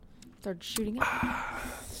started shooting up.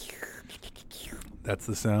 That's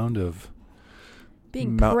the sound of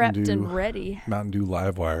Being Mountain prepped Dew, and ready. Mountain Dew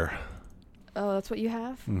Livewire. Oh, that's what you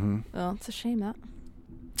have? Mm-hmm. Oh, it's a shame that.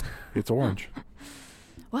 It's orange.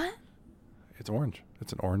 What? It's orange.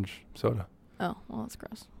 It's an orange soda. Oh, well, that's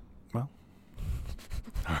gross. Well.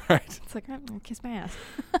 All right. It's like, I'm going to kiss my ass.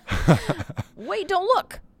 Wait, don't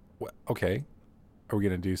look. Okay. Are we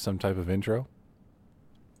going to do some type of intro?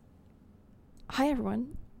 Hi,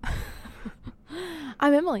 everyone.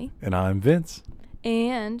 I'm Emily. And I'm Vince.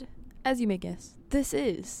 And, as you may guess, this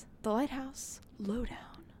is the Lighthouse Lowdown.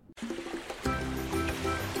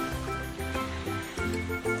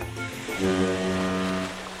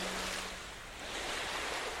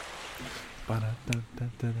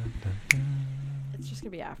 It's just going to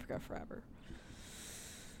be Africa forever.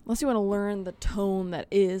 Unless you want to learn the tone that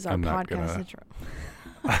is our podcast intro.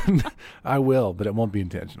 I will, but it won't be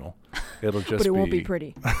intentional. It'll just but it won't be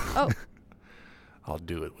pretty. Oh. I'll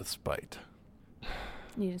do it with spite.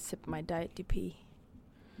 Need to sip my Diet DP.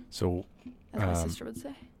 So, as my sister would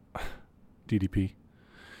say. DDP.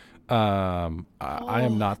 I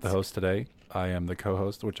am not the host today. I am the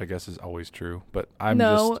co-host, which I guess is always true. But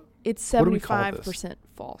it's 75%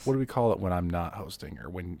 false. What do we call it when I'm not hosting or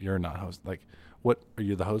when you're not hosting? Like, what are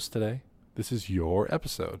you the host today? This is your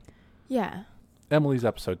episode. Yeah. Emily's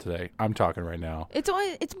episode today. I'm talking right now.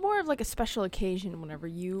 It's more of like a special occasion whenever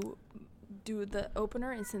you do the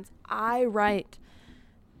opener, and since I write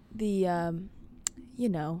the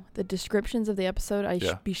the descriptions of the episode, I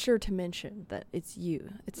should be sure to mention that it's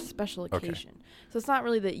you. It's a special occasion. Okay. So it's not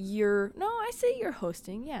really that I say you're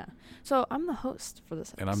hosting, yeah. So I'm the host for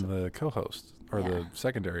this episode. And I'm the co-host, or the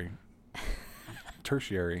secondary,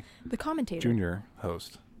 tertiary, the commentator, junior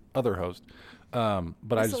host, other host. But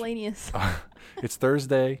miscellaneous. It's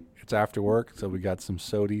Thursday. It's after work, so we got some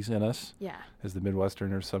sodies in us. Yeah. As the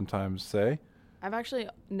Midwesterners sometimes say. I've actually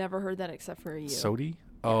never heard that except for you. Sody?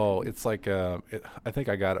 Oh, it's like I think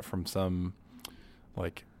I got it from some,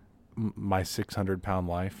 like, My 600-Pound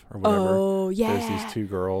Life or whatever. Oh, yeah. There's these two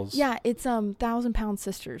girls. Yeah, it's 1,000-pound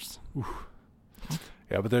sisters. Oof.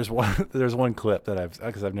 Yeah, but there's one clip that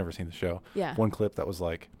because I've never seen the show. Yeah. One clip that was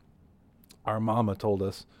like, our mama told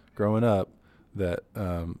us growing up that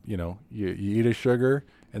you eat a sugar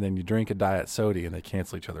and then you drink a diet soda and they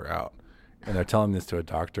cancel each other out. And they're telling this to a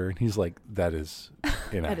doctor, and he's like, that is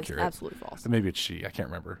inaccurate. That is absolutely false. Maybe it's she. I can't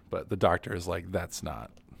remember. But the doctor is like, that's not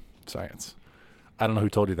science. I don't know who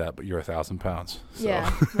told you that, but you're 1,000 pounds. So.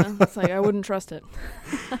 Yeah. Well, it's like, I wouldn't trust it.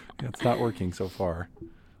 It's not working so far.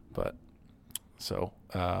 But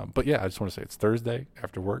yeah, I just want to say it's Thursday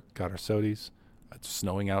after work. Got our sodies. It's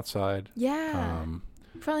snowing outside. Yeah.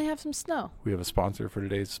 Finally have some snow. We have a sponsor for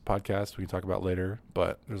today's podcast we can talk about later,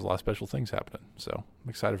 but there's a lot of special things happening. So I'm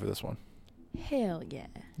excited for this one. Hell yeah.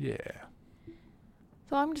 Yeah.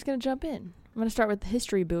 So I'm just going to jump in. I'm going to start with the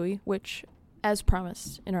history buoy, which, as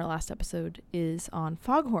promised in our last episode, is on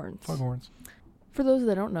foghorns. Foghorns. For those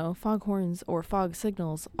that don't know, foghorns or fog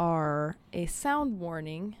signals are a sound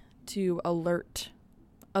warning to alert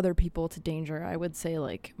other people to danger. I would say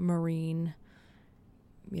like marine,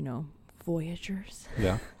 voyagers.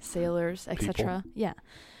 Yeah. Sailors, etc. Yeah.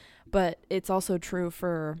 But it's also true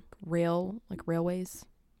for railways.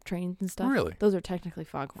 Trains and stuff. Really? Those are technically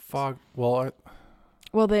foghorns.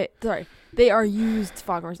 They are used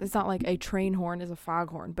foghorns. It's not like a train horn is a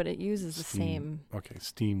foghorn, but it uses the same. Okay,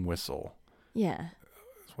 steam whistle. Yeah.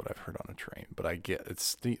 That's what I've heard on a train, but I get it's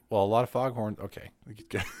steam. Well, a lot of foghorns. Okay.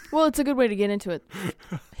 Well, it's a good way to get into it.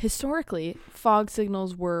 Historically, fog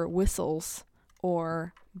signals were whistles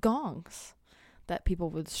or gongs that people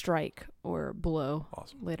would strike or blow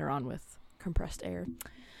later on with compressed air.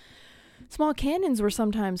 Small cannons were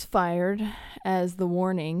sometimes fired as the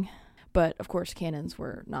warning, but of course cannons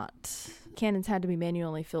were not. Cannons had to be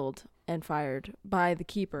manually filled and fired by the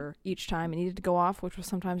keeper each time it needed to go off, which was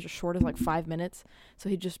sometimes as short as like 5 minutes. So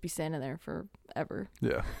he'd just be standing there forever.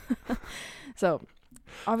 Yeah. So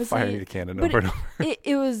obviously firing a cannon over and over.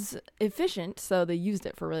 It was efficient, so they used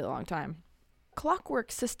it for a really long time.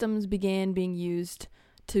 Clockwork systems began being used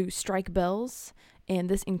to strike bells, and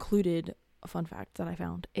this included, a fun fact that I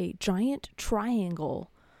found, a giant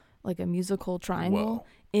triangle, like a musical triangle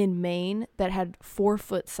in Maine that had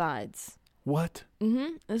 4-foot sides. What?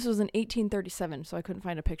 Mm-hmm. This was in 1837, so I couldn't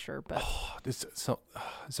find a picture. But is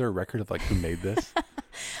there a record of like who made this?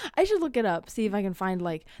 I should look it up, see if I can find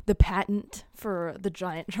like the patent for the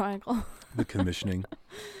giant triangle. The commissioning.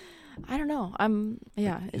 I don't know.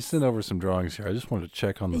 You sent over some drawings here. I just wanted to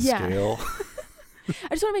check on the scale.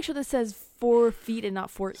 I just want to make sure this says 4 feet and not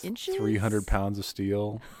 4 inches. 300 pounds of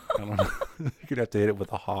steel. I don't know. You'd have to hit it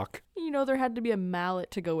with a hawk. There had to be a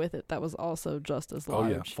mallet to go with it that was also just as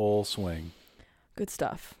large. Oh, yeah. Full swing. Good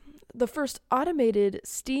stuff. The first automated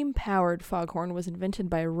steam-powered foghorn was invented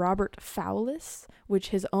by Robert Fowlis, which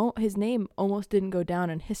his name almost didn't go down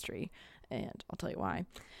in history, and I'll tell you why.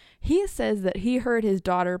 He says that he heard his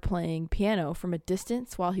daughter playing piano from a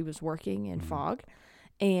distance while he was working in fog,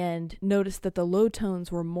 and noticed that the low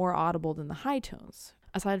tones were more audible than the high tones.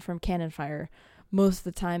 Aside from cannon fire, most of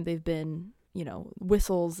the time they've been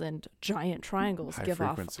whistles and giant triangles give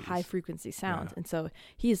off high frequency sounds. Yeah. And so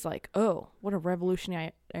he's like, oh, what a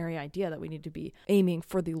revolutionary idea that we need to be aiming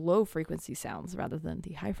for the low frequency sounds rather than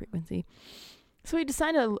the high frequency. So he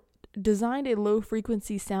designed a low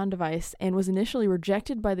frequency sound device and was initially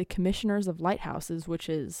rejected by the commissioners of lighthouses, which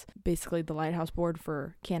is basically the lighthouse board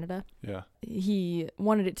for Canada. Yeah. He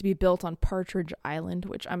wanted it to be built on Partridge Island,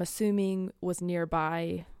 which I'm assuming was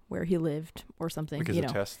nearby where he lived or something. Like as a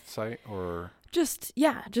test site or? Just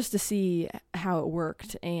to see how it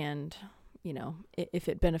worked and, if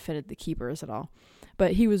it benefited the keepers at all.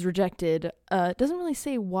 But he was rejected. It doesn't really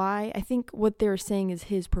say why. I think what they were saying is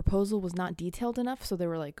his proposal was not detailed enough. So they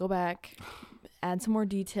were like, go back, add some more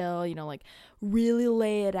detail, really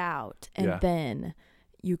lay it out. And then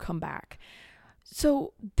you come back.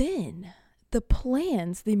 So then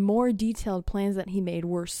the more detailed plans that he made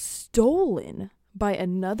were stolen by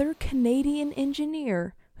another Canadian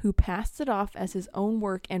engineer who passed it off as his own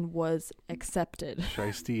work and was accepted.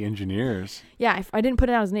 Shiesty engineers. Yeah, I didn't put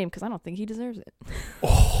it out his name because I don't think he deserves it.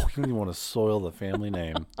 Oh, you don't even want to soil the family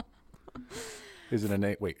name. Is it a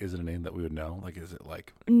name? Wait, is it a name that we would know? Like, is it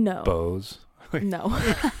like no Bose? No.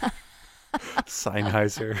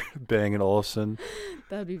 Sennheiser, Bang & Olufsen.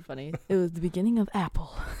 That'd be funny. It was the beginning of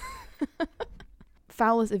Apple.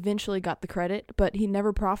 Fowlis eventually got the credit, but he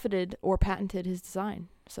never profited or patented his design.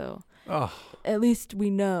 So at least we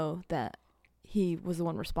know that he was the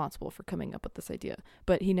one responsible for coming up with this idea.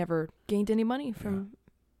 But he never gained any money from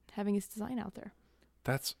having his design out there.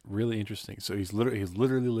 That's really interesting. So he's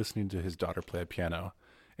literally listening to his daughter play a piano,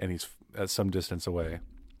 and he's at some distance away.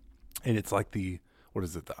 And it's like the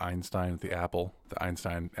Einstein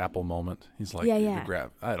Apple moment. He's like,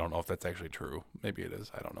 I don't know if that's actually true. Maybe it is.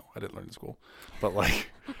 I don't know. I didn't learn in school. But like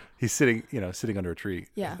he's sitting under a tree,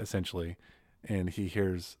 essentially. And he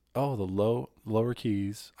hears, the lower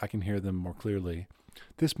keys, I can hear them more clearly.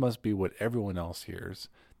 This must be what everyone else hears.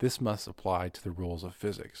 This must apply to the rules of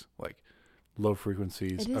physics. Like low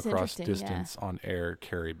frequencies across distance on air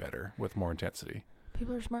carry better with more intensity.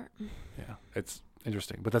 People are smart. Yeah, it's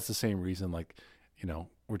interesting. But that's the same reason, like,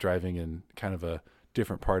 we're driving in kind of a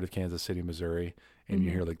different part of Kansas City, Missouri, and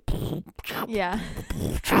you hear like, like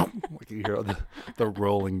you hear the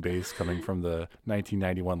rolling bass coming from the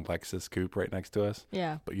 1991 Lexus coupe right next to us.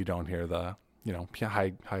 Yeah. But you don't hear the,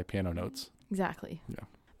 high piano notes. Exactly. Yeah.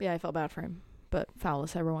 Yeah, I felt bad for him. But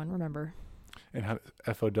Fowlis, everyone, remember. And how,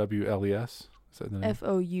 Fowles? Is that the name?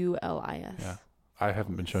 Foulis. Yeah. I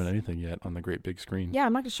haven't been shown anything yet on the great big screen. Yeah,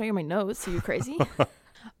 I'm not going to show you my notes. Are you crazy?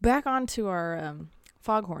 Back on to our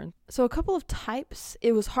foghorn. So a couple of types.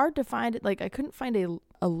 It was hard to find it. Like I couldn't find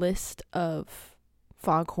a list of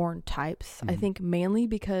foghorn types. Mm-hmm. I think mainly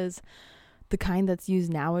because the kind that's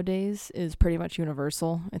used nowadays is pretty much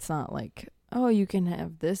universal. It's not like, oh, you can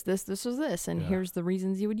have this, or this, and here's the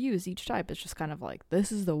reasons you would use each type. It's just kind of like,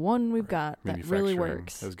 this is the one we've got that really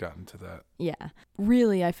works. Has gotten to that. Yeah.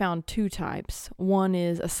 Really, I found 2 types. One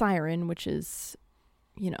is a siren, which is,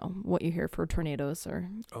 what you hear for tornadoes or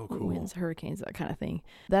winds, hurricanes, that kind of thing.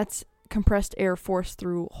 That's compressed air forced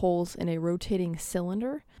through holes in a rotating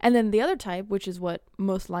cylinder. And then the other type, which is what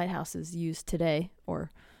most lighthouses use today,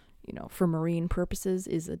 or for marine purposes,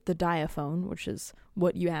 is the diaphone, which is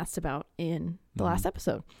what you asked about in the last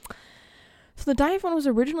episode. So the diaphone was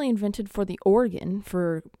originally invented for the organ,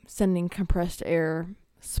 for sending compressed air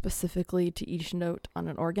specifically to each note on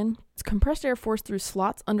an organ. It's compressed air forced through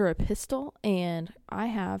slots under a pistol, and I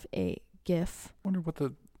have a GIF. I wonder what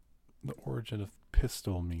the origin of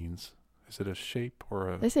pistol means. Is it a shape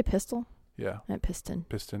or a... They say pistol? Yeah. And piston.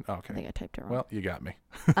 Piston, okay. I think I typed it wrong. Well, you got me.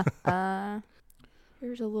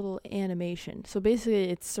 Here's a little animation. So basically,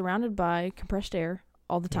 it's surrounded by compressed air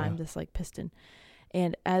all the time, this like piston.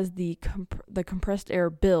 And as the compressed air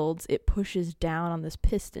builds, it pushes down on this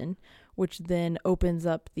piston, which then opens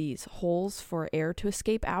up these holes for air to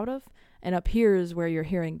escape out of. And up here is where you're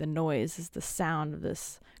hearing the noise, is the sound of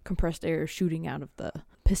this compressed air shooting out of the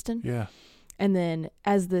piston. Yeah. And then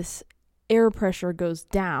as this air pressure goes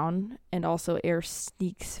down and also air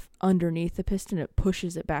sneaks underneath the piston, it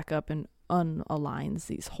pushes it back up and unaligns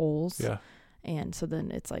these holes. Yeah. And so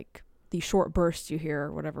then it's like the short bursts you hear,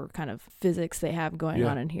 or whatever kind of physics they have going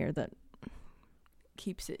on in here that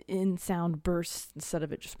keeps it in sound bursts instead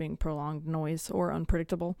of it just being prolonged noise or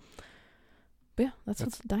unpredictable. But yeah, that's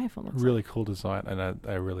what the diaphone looks really like. Cool design, and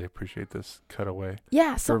I really appreciate this cutaway.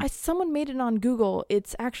 Yeah, so someone made it on Google.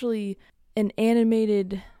 It's actually an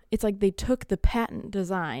animated, it's like they took the patent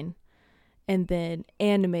design and then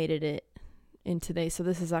animated it into so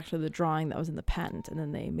this is actually the drawing that was in the patent, and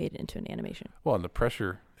then they made it into an animation. Well, and the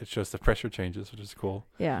pressure, it's just the pressure changes, which is cool.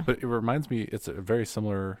 Yeah. But it reminds me, it's a very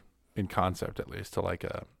similar in concept, at least, to like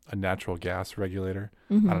a natural gas regulator.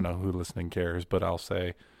 Mm-hmm. I don't know who listening cares, but I'll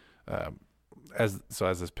say, as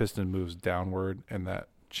this piston moves downward and that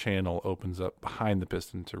channel opens up behind the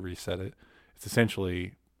piston to reset it, it's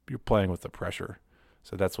essentially you're playing with the pressure.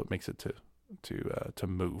 So that's what makes it to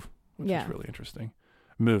move, which is really interesting.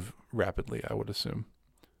 Move rapidly, I would assume,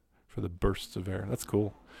 for the bursts of air. That's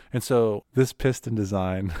cool. And so this piston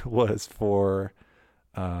design was for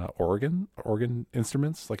organ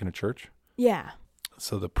instruments, like in a church. Yeah.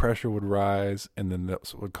 So the pressure would rise, and then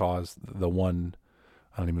that would cause the one,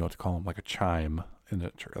 I don't even know what to call them, like a chime in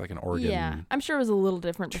a church, like an organ. Yeah, I'm sure it was a little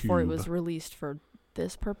different before it was released for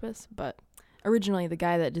this purpose, but originally the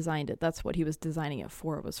guy that designed it, that's what he was designing it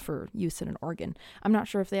for, was for use in an organ. I'm not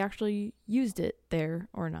sure if they actually used it there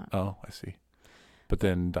or not. Oh, I see. But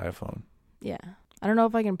then diaphone. Yeah. I don't know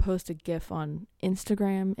if I can post a GIF on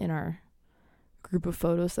Instagram in our group of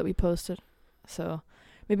photos that we posted. So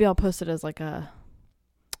maybe I'll post it as like a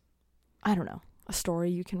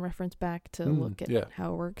story you can reference back to look at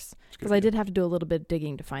how it works. Because I did have to do a little bit of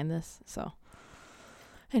digging to find this. So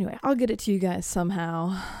anyway, I'll get it to you guys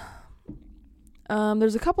somehow.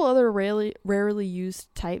 There's a couple other rarely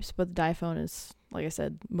used types, but the diaphone is, like I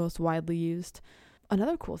said, most widely used.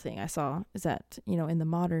 Another cool thing I saw is that, in the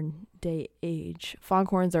modern day age,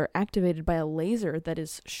 foghorns are activated by a laser that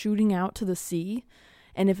is shooting out to the sea.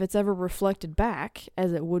 And if it's ever reflected back,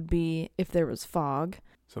 as it would be if there was fog.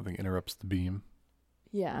 Something interrupts the beam.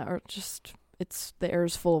 Yeah, or just the air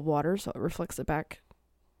is full of water, so it reflects it back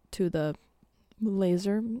to the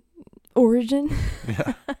laser origin.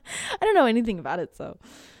 Yeah. I don't know anything about it, so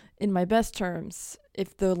in my best terms,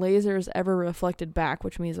 if the laser is ever reflected back,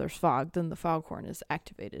 which means there's fog, then the foghorn is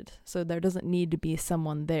activated. So there doesn't need to be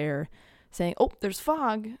someone there saying, "Oh, there's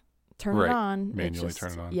fog, turn it on." Manually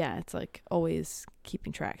turn it on. Yeah, it's like always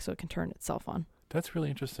keeping track so it can turn itself on. That's really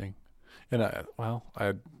interesting. And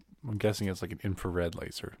I'm guessing it's like an infrared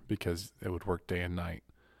laser because it would work day and night.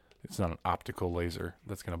 It's not an optical laser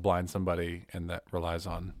that's going to blind somebody, and that relies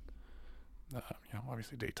on,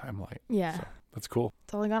 obviously daytime light. Yeah. So that's cool.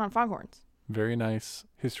 That's all I got on foghorns. Very nice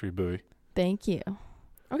history buoy. Thank you.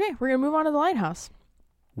 Okay, we're going to move on to the lighthouse.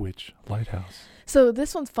 Which lighthouse? So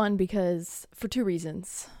this one's fun because for two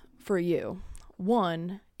reasons for you.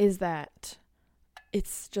 One is that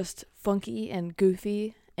it's just funky and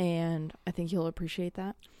goofy, and I think you'll appreciate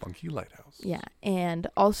that. Funky lighthouse. Yeah, and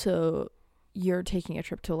also you're taking a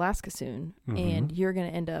trip to Alaska soon, and you're going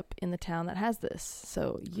to end up in the town that has this.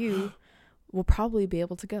 So you will probably be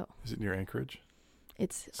able to go. Is it near Anchorage?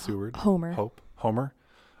 It's Seward? Homer. Homer?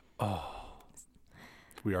 Oh.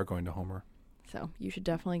 We are going to Homer. So you should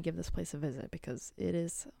definitely give this place a visit because it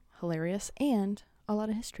is hilarious and a lot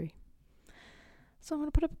of history. So I'm going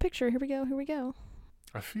to put up a picture. Here we go.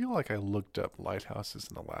 I feel like I looked up lighthouses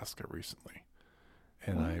in Alaska recently,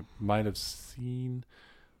 and I might have seen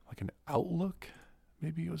like an Outlook.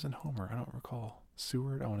 Maybe it was in Homer. I don't recall.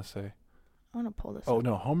 Seward, I want to say. I want to pull this up. up.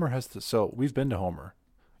 No, Homer has to. So we've been to Homer.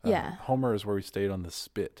 Yeah. Homer is where we stayed on the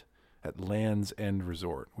Spit at Land's End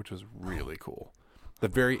Resort, which was really cool. The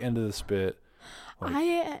very end of the Spit.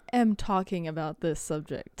 I am talking about this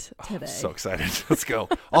subject today. I'm so excited. Let's go.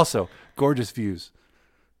 Also, gorgeous views.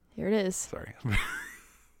 Here it is. Sorry.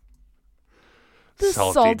 The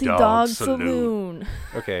Salty Dawg Saloon.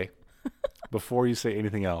 Okay. Before you say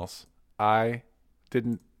anything else, I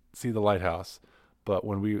didn't see the lighthouse, but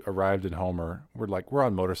when we arrived in Homer, we're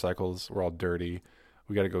on motorcycles, we're all dirty,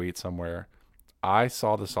 we got to go eat somewhere. I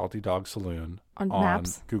saw the Salty Dawg Saloon on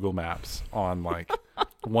maps? Google Maps on like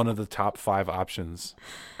one of the top 5 options,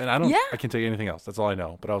 and I can tell you anything else. That's all I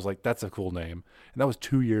know. But I was like, that's a cool name, and that was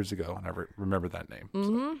 2 years ago, and I remember that name.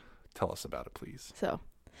 So tell us about it, please. So,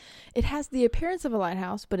 it has the appearance of a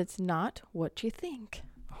lighthouse, but it's not what you think.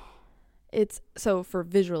 It's for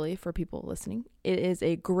people listening, it is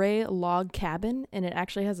a gray log cabin, and it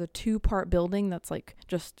actually has a 2-part building that's like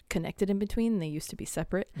just connected in between. They used to be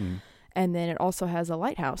separate. And then it also has a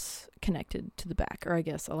lighthouse connected to the back, or I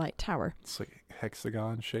guess a light tower. It's like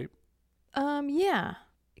hexagon shape. Yeah,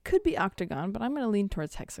 it could be octagon, but I'm going to lean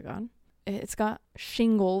towards hexagon. It's got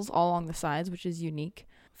shingles all along the sides, which is unique.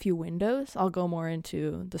 Few windows. I'll go more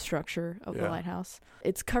into the structure of the lighthouse.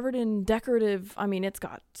 It's covered in decorative, it's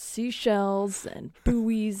got seashells and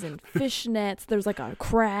buoys and fish nets. There's like a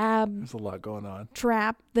crab. There's a lot going on.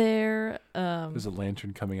 Trap there. There's a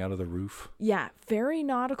lantern coming out of the roof. Yeah, very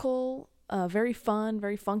nautical, very fun,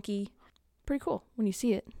 very funky. Pretty cool when you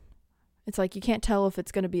see it. It's like you can't tell if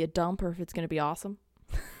it's going to be a dump or if it's going to be awesome.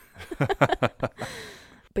 But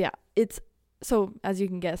yeah, so as you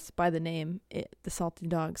can guess by the name, the Salty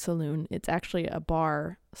Dog Saloon, it's actually a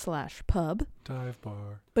bar/pub. Dive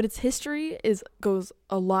bar. But its history goes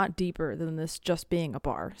a lot deeper than this just being a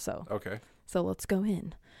bar. So let's go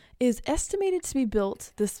in. It is estimated to be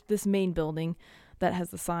built, this main building that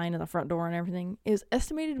has the sign and the front door and everything, is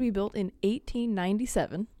estimated to be built in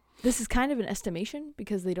 1897. This is kind of an estimation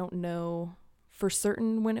because they don't know for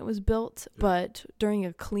certain when it was built, but during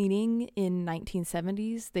a cleaning in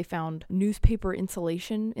 1970s, they found newspaper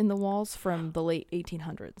insulation in the walls from the late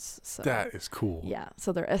 1800s. So that is cool. Yeah,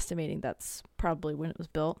 so they're estimating that's probably when it was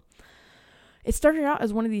built. It started out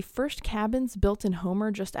as one of the first cabins built in Homer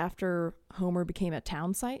just after Homer became a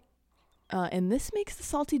town site. And this makes the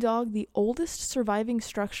Salty Dog the oldest surviving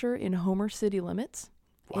structure in Homer city limits.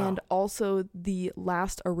 Wow. And also the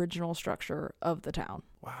last original structure of the town.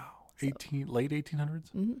 Wow. Late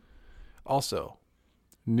 1800s? Mm-hmm. Also,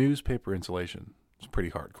 newspaper insulation is pretty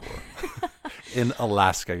hardcore. In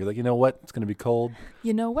Alaska, you're like, you know what? It's going to be cold.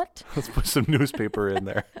 You know what? Let's put some newspaper in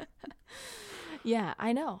there. Yeah,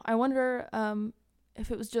 I know. I wonder if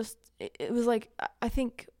it was just, it was like, I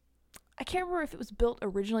can't remember if it was built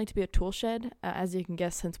originally to be a tool shed. As you can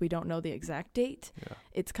guess, since we don't know the exact date,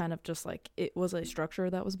 it's kind of just like it was a structure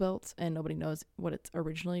that was built and nobody knows what it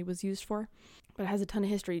originally was used for. But it has a ton of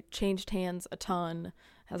history, changed hands a ton,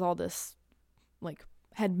 has all this,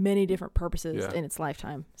 had many different purposes in its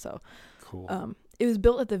lifetime. So cool. It was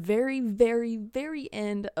built at the very, very, very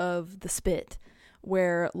end of the spit,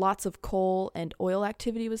 where lots of coal and oil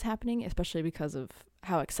activity was happening, especially because of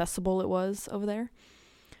how accessible it was over there.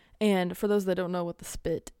 And for those that don't know what the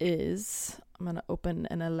spit is, I'm going to open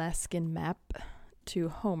an Alaskan map to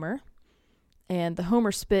Homer. And the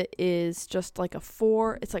Homer Spit is just like it's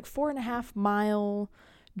 4.5 mile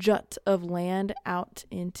jut of land out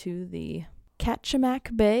into the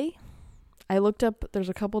Kachemak Bay. I looked up, there's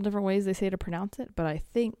a couple different ways they say to pronounce it, but I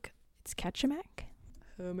think it's Kachemak.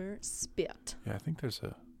 Homer Spit. Yeah, I think there's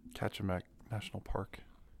a Kachemak National Park,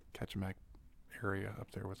 Kachemak area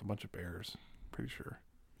up there with a bunch of bears. Pretty sure.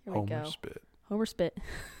 Here we Homer go. Spit. Homer Spit.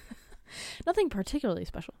 Nothing particularly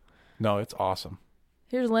special. No, it's awesome.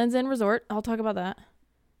 Here's Land's End Resort. I'll talk about that.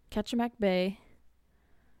 Kachemak Bay.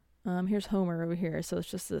 Here's Homer over here. So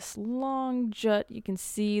it's just this long jut. You can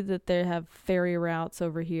see that they have ferry routes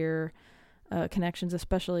over here. Connections,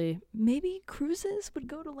 especially. Maybe cruises would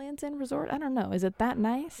go to Land's End Resort? I don't know. Is it that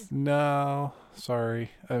nice? No.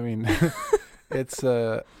 Sorry. I mean, it's...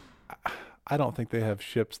 I don't think they have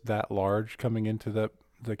ships that large coming into the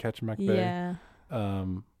Kachemak Bay. Yeah.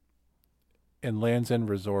 And Land's End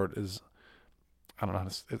Resort is... I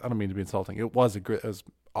don't mean to be insulting. It was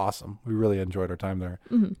awesome. We really enjoyed our time there.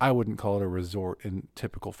 Mm-hmm. I wouldn't call it a resort in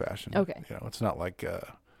typical fashion. Okay. It's not like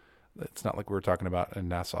we were talking about in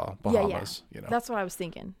Nassau, Bahamas. Yeah. That's what I was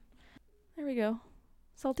thinking. There we go.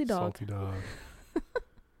 Salty Dog. Salty Dog.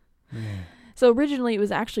 Man. So originally it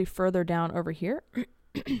was actually further down over here,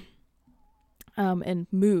 and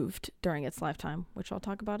moved during its lifetime, which I'll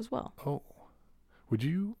talk about as well. Oh, would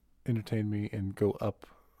you entertain me and go up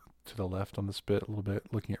to the left on the spit a little bit,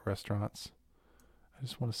 looking at restaurants? I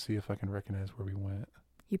just want to see if I can recognize where we went.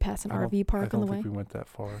 You pass an RV park on the way? I don't think we went that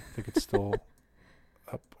far. I think it's still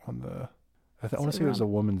up on the... I want to say there's a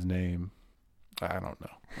woman's name. I don't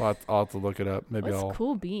know. I'll have to look it up. Maybe What's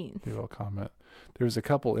cool beans? Maybe I'll comment. There was a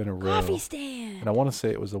couple in a row. Coffee stand. And I want to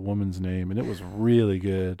say it was a woman's name, and it was really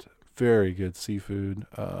good. Very good seafood.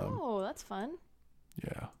 That's fun.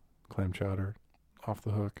 Yeah. Clam chowder. Off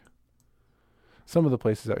the hook. Some of the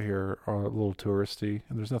places out here are a little touristy,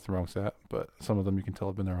 and there's nothing wrong with that, but some of them you can tell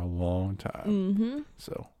have been there a long time. Mm-hmm.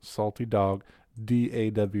 So, Salty Dog,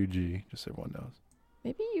 DAWG, just so everyone knows.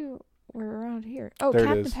 Maybe you were around here. Oh, there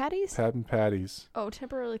Captain Patty's? Captain Patty's. Oh,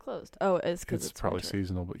 temporarily closed. Oh, it's because it's probably winter.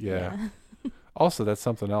 Seasonal, but yeah. Also, that's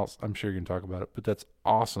something else. I'm sure you can talk about it, but that's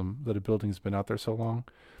awesome that a building's been out there so long.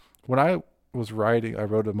 When I was riding, I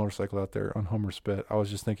rode a motorcycle out there on Homer Spit. I was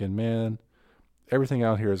just thinking, man, everything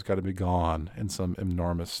out here has got to be gone in some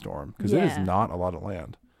enormous storm, because it is not a lot of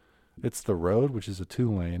land. It's the road, which is a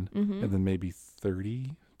 2-lane, and then maybe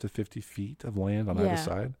 30 to 50 feet of land on either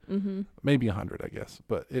side. Mm-hmm. Maybe 100, I guess.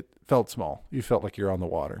 But it felt small. You felt like you're on the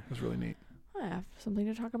water. It was really neat. I have something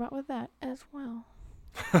to talk about with that as well.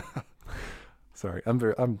 Sorry,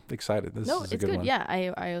 I'm excited. This is a good one. Yeah,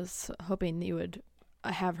 I was hoping you would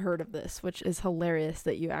have heard of this, which is hilarious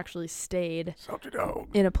that you actually stayed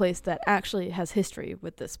in a place that actually has history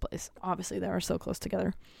with this place. Obviously, they are so close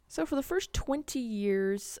together. So for the first 20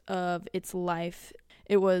 years of its life,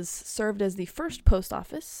 it was served as the first post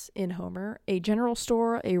office in Homer, a general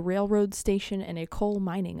store, a railroad station, and a coal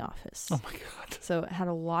mining office. Oh my God. So it had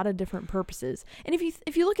a lot of different purposes. And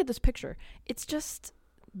if you look at this picture, it's just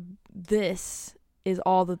this is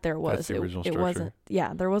all that there was. That's the original structure. It wasn't,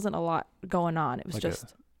 there wasn't a lot going on. It was like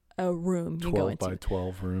just a room you go into. 12 by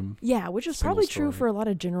 12 room. Yeah, which is probably true for a lot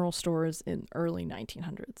of general stores in early 1900s.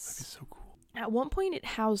 That'd be so cool. At one point, it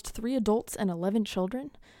housed 3 adults and 11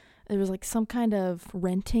 children. There was like some kind of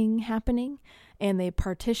renting happening, and they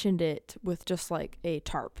partitioned it with just like a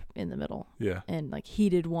tarp in the middle. Yeah. And like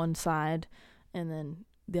heated one side, and then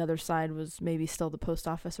the other side was maybe still the post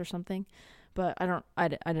office or something. But I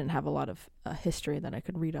didn't have a lot of history that I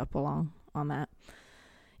could read up along on that.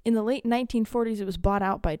 In the late 1940s, it was bought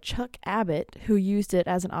out by Chuck Abbott, who used it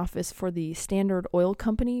as an office for the Standard Oil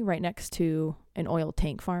Company right next to an oil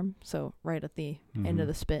tank farm. So right at the end of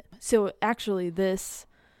the spit. So actually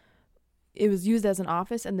it was used as an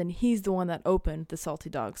office, and then he's the one that opened the Salty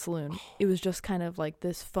Dog Saloon. It was just kind of like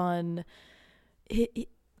this fun,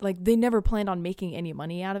 like they never planned on making any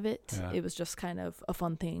money out of it. Yeah. It was just kind of a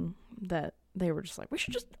fun thing that they were just like, we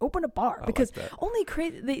should just open a bar, because only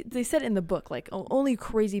crazy, they said in the book, like only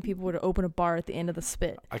crazy people would open a bar at the end of the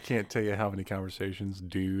spit. I can't tell you how many conversations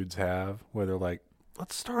dudes have where they're like,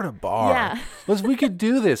 let's start a bar. Yeah. We could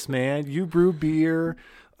do this, man. You brew beer.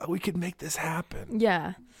 We could make this happen.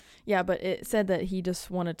 Yeah. Yeah, but it said that he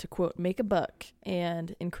just wanted to, quote, make a buck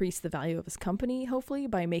and increase the value of his company, hopefully,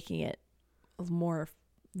 by making it more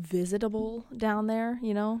visitable down there,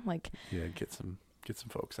 like. Yeah, get some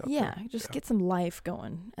folks out there. Yeah, just get some life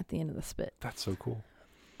going at the end of the spit. That's so cool.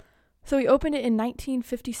 So he opened it in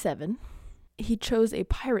 1957. He chose a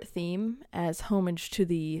pirate theme as homage to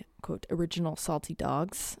the, quote, original Salty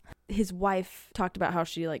Dogs. His wife talked about how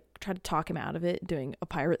she tried to talk him out of it doing a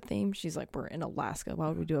pirate theme. She's like, we're in Alaska. Why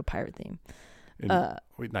would we do a pirate theme?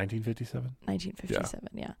 1957? 1957,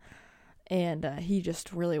 yeah. And he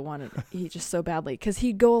just really wanted it. He just so badly. Because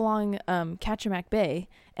he'd go along Kachemak Bay,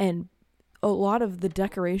 and a lot of the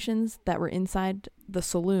decorations that were inside the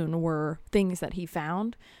saloon were things that he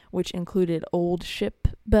found, which included old ship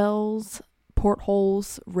bells,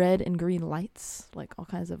 portholes, red and green lights, like all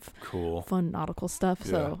kinds of cool fun nautical stuff.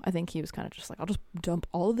 Yeah. So I think he was kind of just like, I'll just dump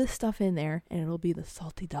all of this stuff in there and it'll be the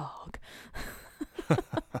Salty Dog.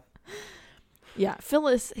 Yeah,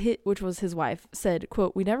 Phyllis, which was his wife, said,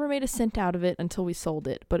 quote, we never made a cent out of it until we sold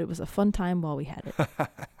it, but it was a fun time while we had it.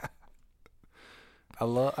 I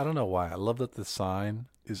don't know why. I love that the sign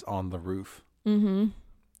is on the roof. Mm-hmm.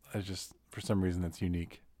 For some reason, that's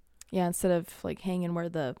unique. Yeah, instead of like hanging where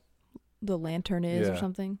the lantern is or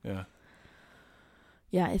something. Yeah.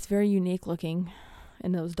 Yeah, it's very unique looking,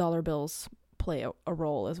 and those dollar bills play a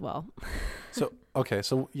role as well. So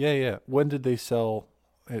yeah. When did they sell?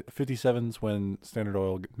 57's when Standard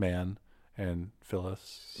Oil Man and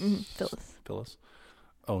Phyllis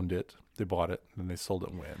owned it. They bought it, and then they sold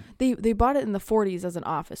it when? They bought it in the 40s as an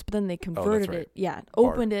office, but then they converted it. Yeah,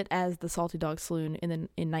 opened it as the Salty Dog Saloon in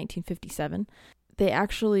 1957. They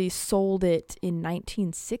actually sold it in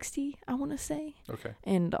 1960, I want to say. Okay.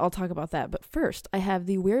 And I'll talk about that. But first, I have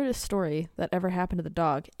the weirdest story that ever happened to the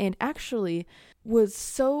dog, and actually was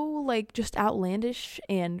so just outlandish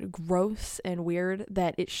and gross and weird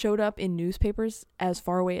that it showed up in newspapers as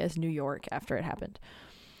far away as New York after it happened.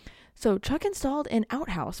 So Chuck installed an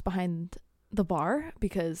outhouse behind the bar,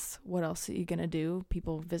 because what else are you going to do?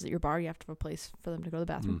 People visit your bar, you have to have a place for them to go to the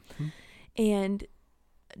bathroom. Mm-hmm. And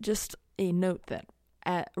just a note that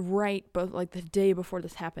the day before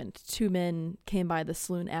this happened, 2 men came by the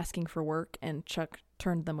saloon asking for work, and Chuck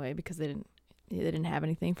turned them away because they didn't have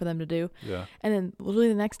anything for them to do. Yeah. And then literally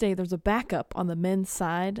the next day, there was a backup on the men's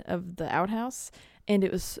side of the outhouse, and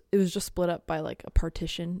it was just split up by a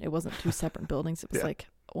partition. It wasn't 2 separate buildings. It was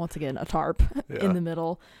once again a tarp in the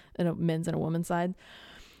middle, and a men's and a women's side.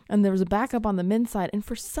 And there was a backup on the men's side, and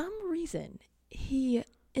for some reason he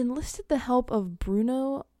enlisted the help of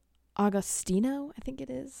Bruno Agostino, I think it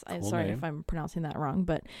is. I'm sorry if I'm pronouncing that wrong,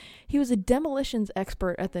 but he was a demolitions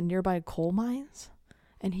expert at the nearby coal mines,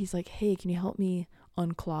 and he's like, hey, can you help me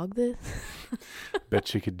unclog this?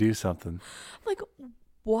 Bet you could do something.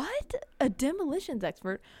 What? A demolitions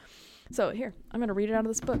expert? So here, I'm going to read it out of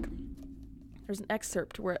this book. There's an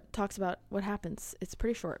excerpt where it talks about what happens. It's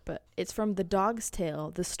pretty short, but it's from The Dog's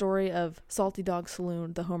Tale, the story of Salty Dog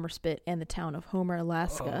Saloon, the Homer Spit, and the town of Homer,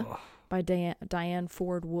 Alaska, by Diane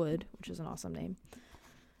Ford Wood, which is an awesome name.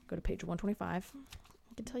 Go to page 125.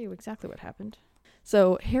 I can tell you exactly what happened.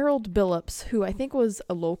 So Harold Billups, who I think was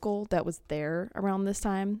a local that was there around this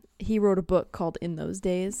time, he wrote a book called In Those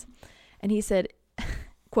Days. And he said,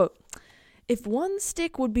 quote, "If one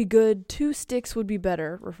stick would be good, 2 sticks would be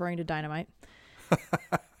better," referring to dynamite.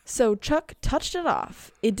 So Chuck touched it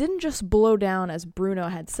off. It didn't just blow down as Bruno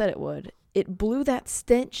had said it would. It blew that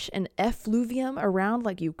stench and effluvium around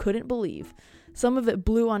like you couldn't believe. Some of it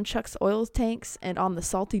blew on Chuck's oil tanks and on the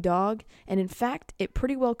Salty Dog, and in fact, it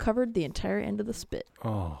pretty well covered the entire end of the spit.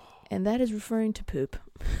 Oh. And that is referring to poop.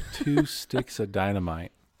 2 sticks of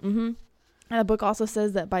dynamite. Mm-hmm. And the book also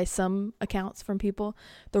says that by some accounts from people,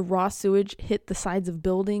 the raw sewage hit the sides of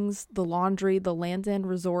buildings, the laundry, the Land's End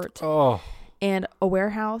Resort, and a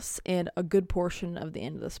warehouse, and a good portion of the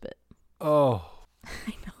end of the spit. Oh.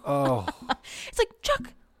 I know. Oh. It's like,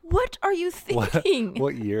 Chuck, what are you thinking?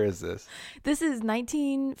 What year is this? This is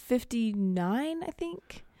 1959, I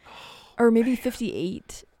think. Or maybe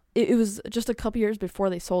 58. It was just a couple years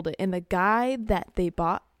before they sold it. And the guy that they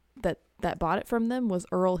bought, that bought it from them was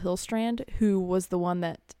Earl Hillstrand, who was the one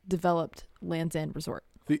that developed Land's End Resort.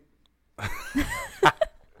 Wait.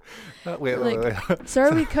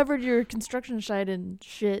 Sorry, we covered your construction site and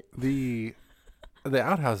shit. The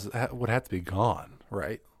outhouse would have to be gone,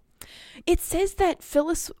 right? It says that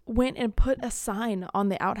Phyllis went and put a sign on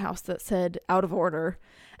the outhouse that said "out of order,"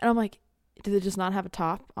 and I'm like, did it just not have a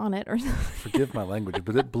top on it or something? Forgive my language,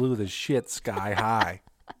 but it blew the shit sky high.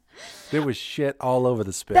 There was shit all over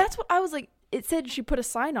the spit. That's what I was like. It said she put a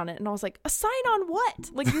sign on it, and I was like, a sign on what?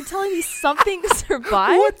 Like, you're telling me something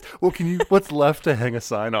survived? What? Well, what's left to hang a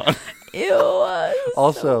sign on? Ew.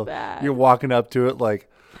 Also, so bad. You're walking up to it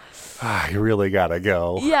like, you really gotta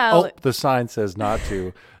go. Yeah. The sign says not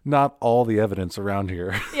to. Not all the evidence around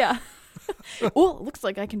here. Yeah. Well, it looks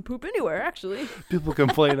like I can poop anywhere, actually. People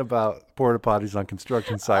complain about porta potties on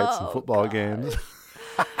construction sites and football games.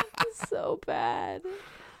 It's so bad.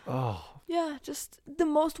 Oh. Yeah, just the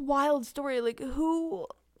most wild story. Like,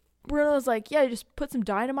 Bruno's like, yeah, just put some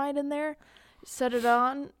dynamite in there, set it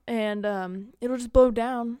on, and it'll just blow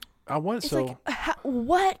down.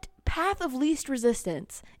 What path of least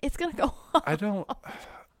resistance? It's going to go on.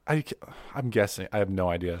 I'm guessing. I have no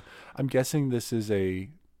idea. I'm guessing this is a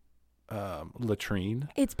latrine.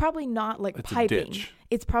 It's probably not like piping. A ditch.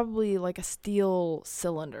 It's probably like a steel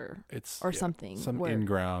cylinder something. Some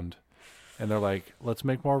in-ground. And they're like, let's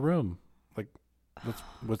make more room. Like,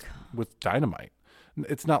 with dynamite.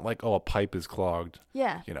 It's not like, a pipe is clogged.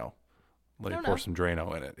 Yeah. Let me pour some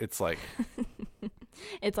Drano in it. It's like...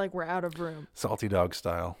 It's like we're out of room. Salty Dog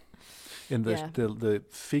style. And the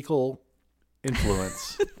fecal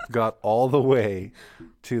influence got all the way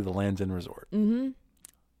to the Land's End Resort. Mm-hmm.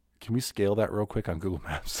 Can we scale that real quick on Google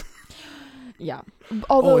Maps? Yeah.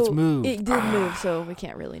 Although it's moved. It did move, so we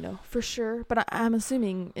can't really know for sure. But I'm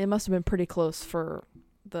assuming it must have been pretty close for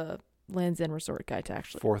the Land's End Resort guy to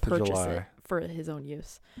actually purchase it for his own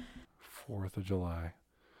use. 4th of July.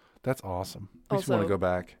 That's awesome. Makes me want to go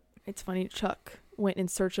back. It's funny, Chuck went in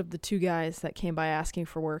search of the 2 guys that came by asking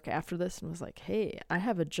for work after this and was like, hey, I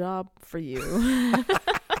have a job for you.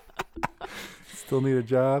 Still need a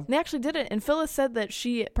job? And they actually did it, and Phyllis said that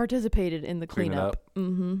she participated in the cleanup.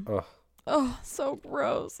 Mm-hmm. Ugh. Oh, so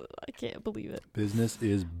gross. I can't believe it. Business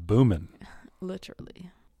is booming.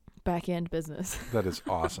 Literally. Back end business. That is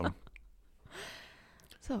awesome.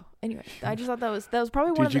 So, anyway, I just thought that was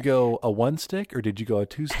probably one of the... Did you go a 1 stick or did you go a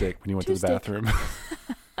 2 stick when you went to the bathroom?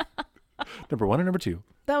 Number 1 or number 2?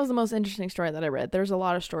 That was the most interesting story that I read. There's a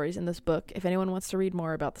lot of stories in this book. If anyone wants to read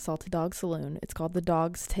more about the Salty Dog Saloon, it's called The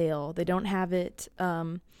Dog's Tale. They don't have it.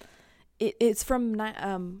 It's from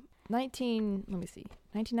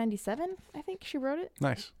 1997, I think she wrote it.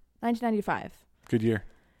 Nice. 1995. Good year.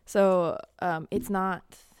 So it's not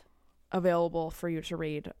available for you to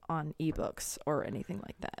read on ebooks or anything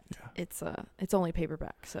like that. Yeah. It's only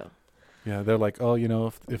paperback. So. Yeah, they're like,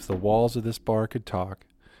 if the walls of this bar could talk,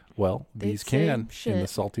 well, these can in the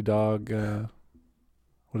Salty Dog.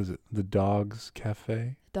 What is it? The Dog's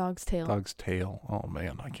Cafe. Dog's Tale. Dog's Tale. Oh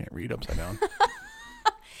man, I can't read upside down.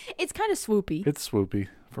 It's kind of swoopy. It's swoopy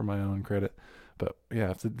for my own credit. But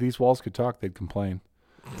yeah, if these walls could talk, they'd complain.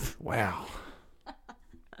 Wow.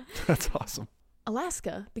 That's awesome.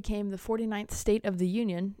 Alaska became the 49th state of the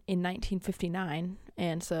Union in 1959.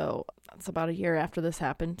 And so that's about a year after this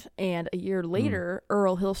happened. And a year later,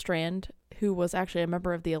 Earl Hillstrand, who was actually a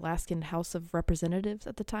member of the Alaskan House of Representatives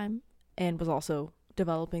at the time and was also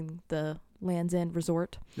developing the Land's End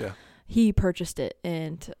Resort. Yeah. He purchased it,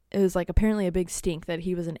 and it was like apparently a big stink that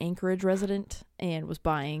he was an Anchorage resident and was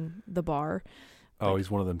buying the bar. Oh,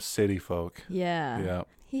 he's one of them city folk. Yeah. Yeah.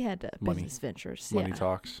 He had business ventures. Money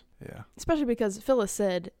talks. Yeah. Especially because Phyllis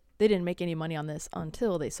said they didn't make any money on this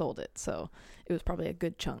until they sold it. So it was probably a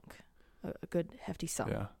good chunk, a good hefty sum.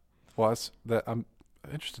 Yeah. Well, I'm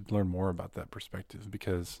interested to learn more about that perspective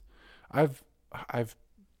because I've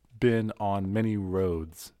been on many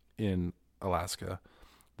roads in Alaska.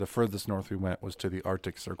 The furthest north we went was to the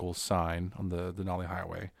Arctic Circle sign on the Denali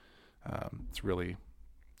Highway. It's really,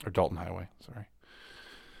 or Dalton Highway, sorry.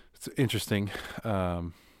 It's interesting.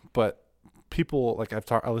 But people, like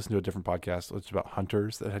I listened to a different podcast. It's about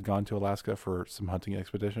hunters that had gone to Alaska for some hunting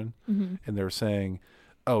expedition. Mm-hmm. And they were saying,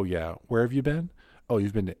 oh yeah, where have you been? Oh,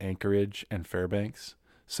 you've been to Anchorage and Fairbanks.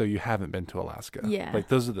 So you haven't been to Alaska. Yeah. Like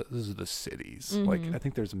those are the cities. Mm-hmm. Like I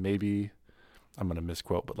think there's maybe, I'm going to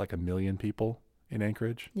misquote, but like 1 million people in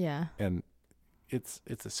Anchorage. Yeah. And it's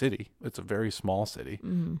a city. It's a very small city,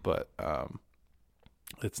 but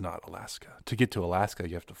it's not Alaska. To get to Alaska,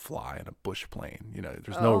 you have to fly in a bush plane. You know,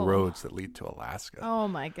 there's no roads that lead to Alaska. Oh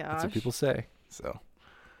my gosh. That's what people say. So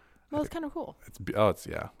well, it's kind of cool.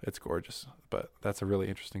 It's gorgeous. But that's a really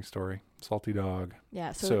interesting story. Salty Dog.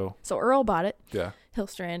 Yeah. So Earl bought it. Yeah.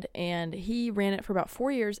 Hillstrand, and he ran it for about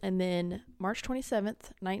 4 years, and then March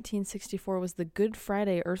 27th, 1964 was the Good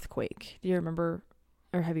Friday earthquake. Do you remember,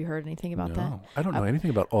 or have you heard anything about that? No, I don't know anything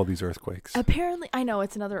about all these earthquakes. Apparently, I know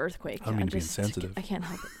it's another earthquake. I don't mean to be insensitive. I can't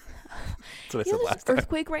help it. That's what I said last time.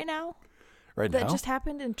 Earthquake right now. Right now. That just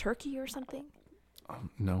happened in Turkey or something.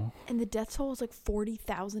 No. And the death toll is like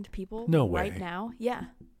 40,000 people. No way. Right now. Yeah.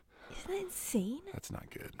 Isn't that insane? That's not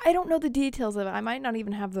good. I don't know the details of it. I might not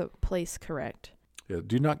even have the place correct. Yeah,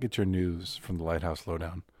 do not get your news from the Lighthouse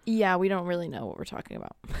Lowdown. Yeah, we don't really know what we're talking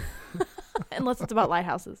about. Unless it's about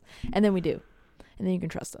lighthouses. And then we do. And then you can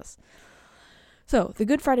trust us. So, the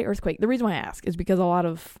Good Friday earthquake, the reason why I ask is because a lot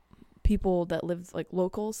of people that live, like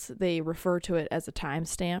locals, they refer to it as a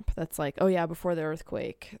timestamp. That's like, oh yeah, before the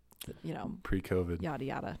earthquake, you know. Pre-COVID. Yada,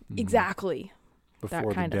 yada. Mm-hmm. Exactly.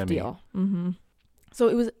 Before that kind the of deal. Mm-hmm. So,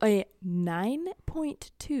 it was a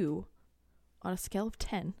 9.2 on a scale of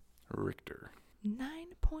 10. Richter.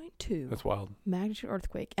 9.2. That's wild. Magnitude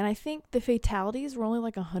earthquake. And I think the fatalities were only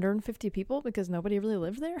like 150 people because nobody really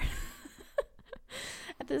lived there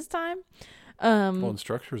at this time. Well, and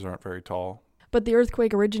structures aren't very tall. But the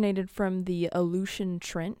earthquake originated from the Aleutian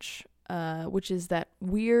Trench, which is that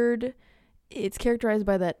weird, it's characterized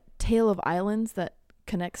by that tail of islands that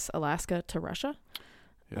connects Alaska to Russia.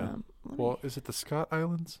 Yeah. Well, is it the Scott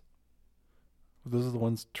Islands? Those are the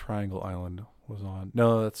ones Triangle Island was on.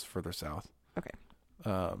 No, that's further south. Okay.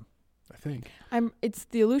 I think. It's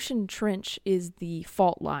the Aleutian Trench is the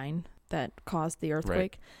fault line that caused the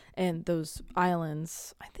earthquake. Right. And those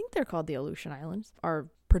islands, I think they're called the Aleutian Islands, are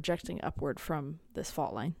projecting upward from this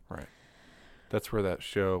fault line. Right. That's where that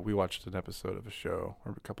show, we watched an episode of a show,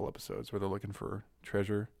 or a couple episodes, where they're looking for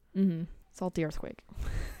treasure. Mm-hmm. Salty earthquake.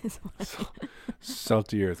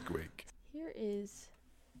 Salty earthquake. Here is...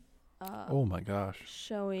 oh my gosh.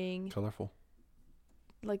 Showing... Colorful.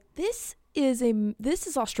 Like, this is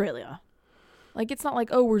Australia. Like, it's not like,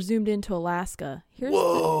 oh, we're zoomed into Alaska.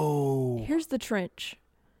 Here's the trench.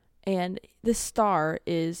 And this star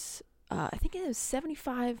is, I think it is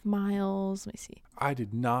 75 miles. Let me see. I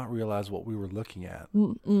did not realize what we were looking at.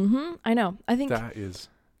 Mm-hmm. I know. I think that is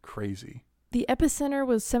crazy. The epicenter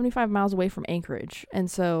was 75 miles away from Anchorage.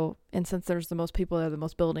 And since there's the most people there, the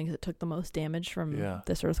most buildings, it took the most damage from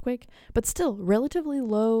this earthquake. But still, relatively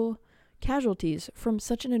low casualties from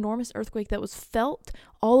such an enormous earthquake that was felt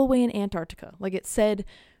all the way in Antarctica. Like, it said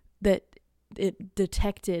that it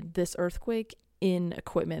detected this earthquake in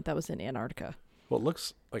equipment that was in Antarctica. Well, it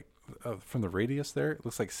looks like from the radius there, it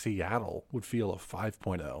looks like Seattle would feel a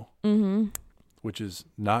 5.0, which is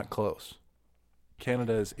not close.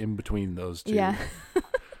 Canada is in between those two. Yeah.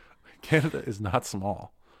 Canada is not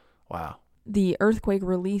small. Wow. The earthquake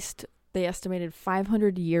released, they estimated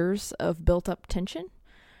 500 years of built up tension.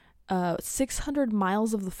 600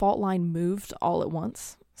 miles of the fault line moved all at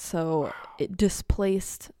once. So it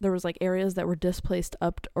displaced, there was like areas that were displaced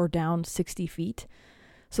up or down 60 feet.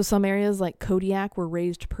 So some areas like Kodiak were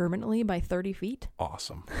raised permanently by 30 feet.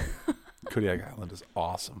 Awesome. Kodiak Island is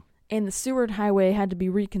awesome. And the Seward Highway had to be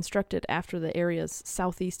reconstructed after the areas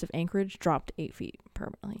southeast of Anchorage dropped 8 feet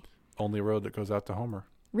permanently. Only road that goes out to Homer.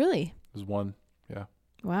 Really? There's one, yeah.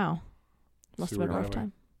 Wow. Must Seward have been a rough Highway.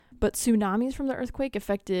 time. But tsunamis from the earthquake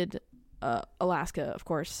affected Alaska, of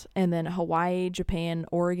course, and then Hawaii, Japan,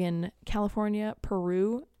 Oregon, California,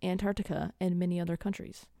 Peru, Antarctica, and many other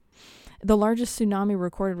countries. The largest tsunami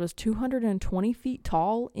recorded was 220 feet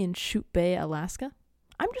tall in Shute Bay, Alaska.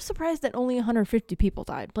 I'm just surprised that only 150 people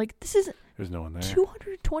died. Like, this is There's no one there.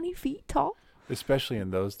 220 feet tall? Especially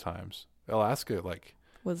in those times. Alaska,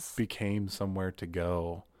 became somewhere to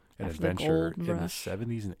go and adventure in the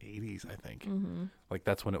 70s and 80s, I think. Mm-hmm. Like,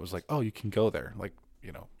 that's when it was like, oh, you can go there. Like,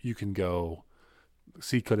 you can go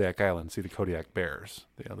see Kodiak Island, see the Kodiak bears.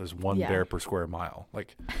 There's one bear per square mile.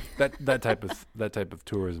 Like, that type of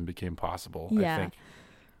tourism became possible, I think,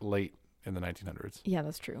 late in the 1900s. Yeah,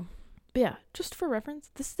 that's true. But yeah, just for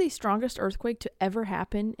reference, this is the strongest earthquake to ever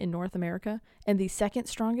happen in North America and the second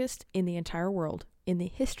strongest in the entire world, in the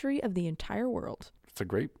history of the entire world.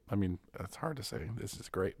 It's hard to say this is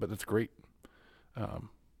great, but it's great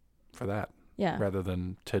for that. Yeah. Rather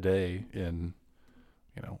than today in,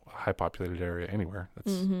 a high populated area anywhere.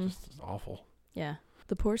 That's just awful. Yeah.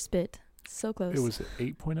 The poor spit. So close. It was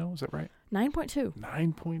 8.0, is that right? 9.2.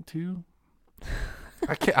 9.2?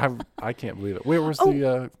 I can't believe it. Where was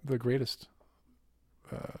the greatest?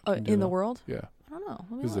 In the world? Yeah. I don't know.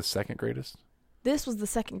 This is the second greatest? This was the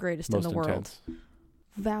second greatest in the world.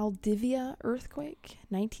 Valdivia earthquake,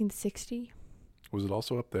 1960. Was it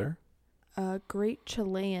also up there? Great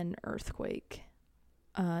Chilean earthquake.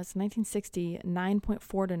 It's 1960,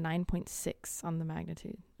 9.4 to 9.6 on the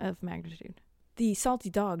magnitude. The Salty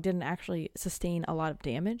Dog didn't actually sustain a lot of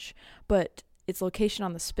damage, but its location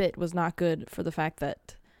on the spit was not good for the fact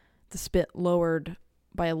that the spit lowered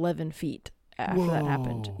by 11 feet after that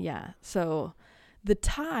happened. Yeah. So the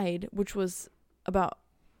tide, which was about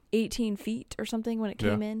 18 feet or something when it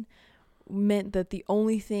came in, meant that the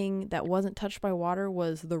only thing that wasn't touched by water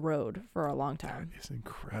was the road for a long time. That is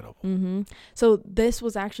incredible. Mm-hmm. So this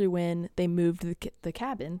was actually when they moved the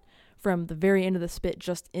cabin from the very end of the spit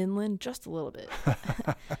just inland, just a little bit,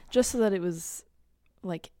 just so that it was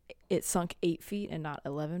like it sunk 8 feet and not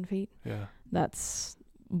 11 feet. Yeah. That's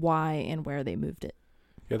why and where they moved it.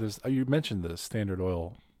 Yeah. You mentioned the Standard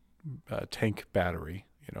Oil tank battery.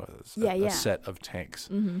 A set of tanks.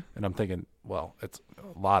 Mm-hmm. And I'm thinking, well, it's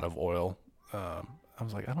a lot of oil. I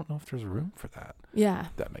was like, I don't know if there's room for that. Yeah.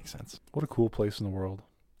 That makes sense. What a cool place in the world.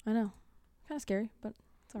 I know. Kind of scary, but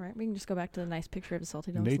it's all right. We can just go back to the nice picture of the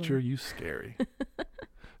Salty Dog. Nature, you scary.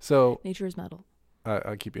 So nature is metal.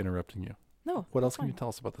 I keep interrupting you. No. What else can you tell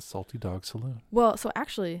us about the Salty Dog Saloon? Well, so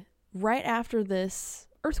actually, right after this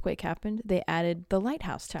earthquake happened, they added the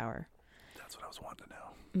lighthouse tower. That's what I was wanting to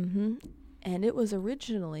know. Mm-hmm. And it was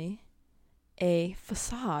originally a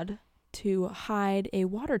facade to hide a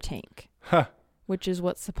water tank, which is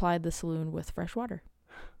what supplied the saloon with fresh water.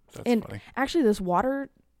 That's funny. Actually, this water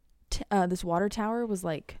tower was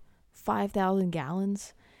like 5,000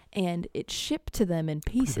 gallons, and it shipped to them in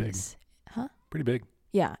pieces. Pretty big.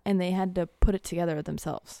 Yeah, and they had to put it together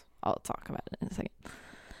themselves. I'll talk about it in a second.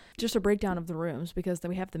 Just a breakdown of the rooms, because then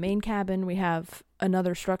we have the main cabin, we have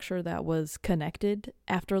another structure that was connected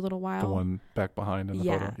after a little while. The one back behind in the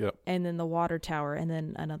photo. Yep. And then the water tower, and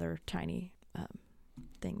then another tiny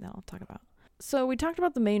thing that I'll talk about. So we talked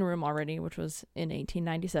about the main room already, which was in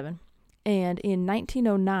 1897. And in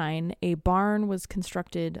 1909, a barn was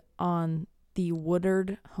constructed on the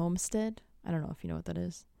Woodard homestead. I don't know if you know what that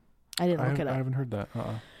is. I didn't look it up. I haven't heard that.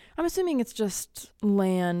 I'm assuming it's just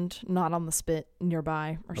land not on the spit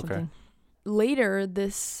nearby or something. Later,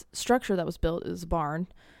 this structure that was built as a barn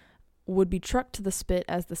would be trucked to the spit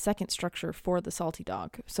as the second structure for the Salty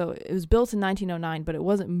Dog. So it was built in 1909, but it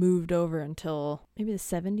wasn't moved over until maybe the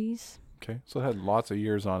 70s. Okay, so it had lots of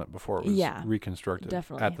years on it before it was reconstructed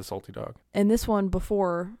at the Salty Dog. And this one,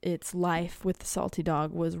 before its life with the Salty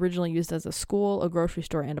Dog, was originally used as a school, a grocery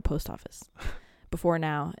store, and a post office. Before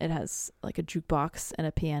now, it has like a jukebox and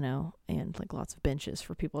a piano and like lots of benches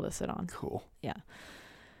for people to sit on. Cool. Yeah.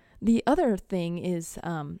 The other thing is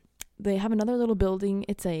they have another little building.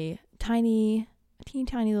 It's a teeny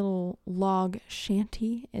tiny little log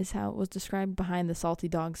shanty is how it was described behind the Salty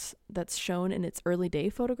Dogs that's shown in its early day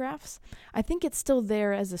photographs. I think it's still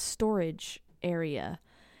there as a storage area,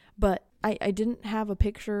 but I didn't have a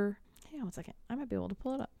picture. Hang on one second. I might be able to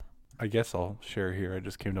pull it up. I guess I'll share here. It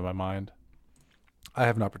just came to my mind. I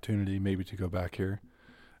have an opportunity maybe to go back here.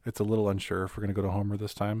 It's a little unsure if we're going to go to Homer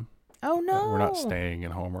this time. Oh, no. We're not staying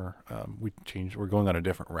in Homer. We're going on a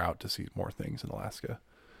different route to see more things in Alaska.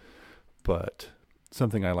 But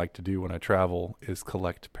something I like to do when I travel is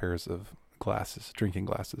collect pairs of glasses, drinking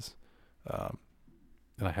glasses. And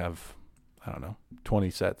I have, 20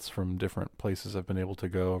 sets from different places I've been able to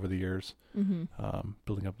go over the years,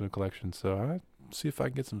 building up a collection. So I see if I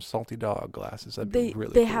can get some Salty Dog glasses. That'd be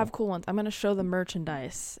really cool. They have cool ones. I'm going to show the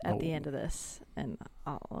merchandise at the end of this, and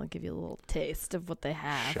I'll give you a little taste of what they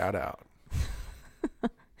have. Shout out.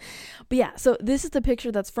 But yeah, so this is the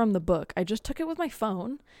picture that's from the book. I just took it with my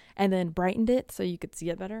phone and then brightened it so you could see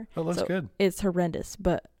it better. Oh, that's good. It's horrendous,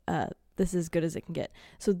 but this is as good as it can get.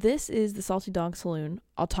 So this is the Salty Dog Saloon.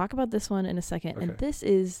 I'll talk about this one in a second. Okay. And this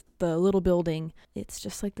is the little building. It's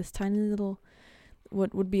just like this tiny little,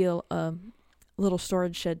 what would be a little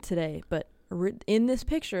storage shed today. But in this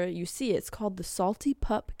picture, you see it's called the Salty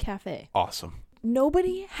Pup Cafe. Awesome.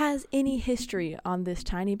 Nobody has any history on this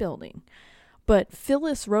tiny building. But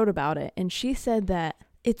Phyllis wrote about it, and she said that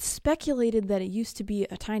it's speculated that it used to be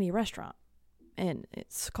a tiny restaurant. And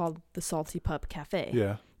it's called the Salty Pup Cafe.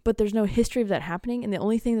 Yeah. But there's no history of that happening, and the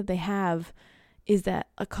only thing that they have is that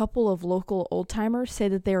a couple of local old-timers say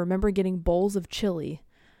that they remember getting bowls of chili,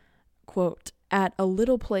 quote, at a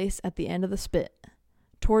little place at the end of the spit,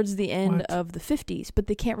 towards the end of the 50s, but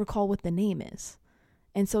they can't recall what the name is.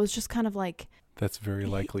 And so it's just kind of like... That's very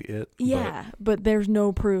likely it. Yeah, but there's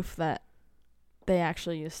no proof that they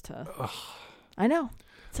actually used to... Ugh. I know.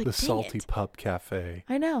 It's like, the Salty Pup Cafe.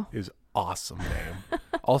 I know. Is awesome name.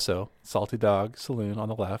 Also, Salty Dog Saloon on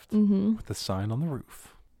the left with the sign on the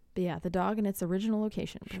roof. But yeah, the Dog in its original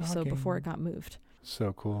location. Shocking. So before it got moved.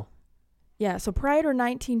 So cool. Yeah, so prior to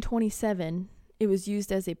 1927, it was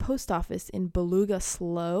used as a post office in Beluga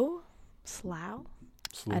Slough.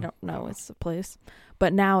 I don't know. It's a place.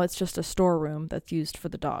 But now it's just a storeroom that's used for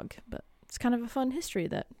the dog. But it's kind of a fun history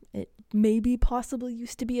that it maybe possibly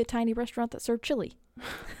used to be a tiny restaurant that served chili.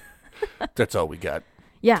 That's all we got.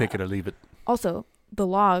 Yeah. Take it or leave it. Also, the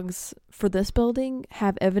logs for this building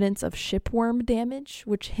have evidence of shipworm damage,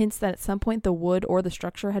 which hints that at some point the wood or the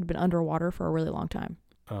structure had been underwater for a really long time.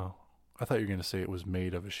 Oh, I thought you were going to say it was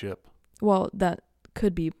made of a ship. Well, that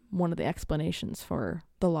could be one of the explanations for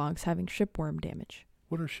the logs having shipworm damage.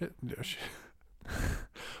 What are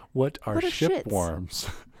What are shipworms?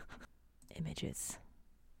 Images.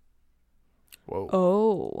 Whoa.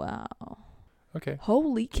 Oh, wow. Okay.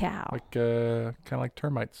 Holy cow. Like, kind of like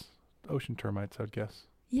termites. Ocean termites, I'd guess.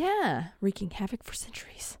 Yeah. Wreaking havoc for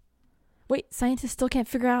centuries. Wait, scientists still can't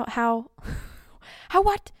figure out how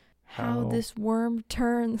this worm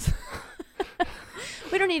turns.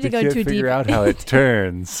 We don't need to go too deep. Figure out how it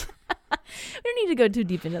turns. We don't need to go too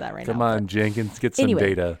deep into that right now. Come on, Jenkins, get some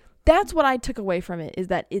data. That's what I took away from it, is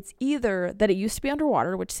that it's either that it used to be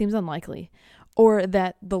underwater, which seems unlikely, or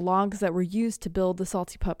that the logs that were used to build the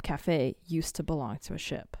Salty Pup Cafe used to belong to a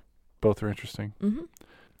ship. Both are interesting. Mm-hmm.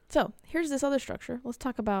 So here's this other structure. Let's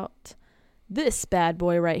talk about this bad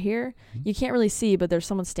boy right here. Mm-hmm. You can't really see, but there's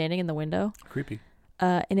someone standing in the window. Creepy.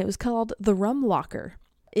 And it was called the Rum Locker.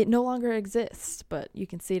 It no longer exists, but you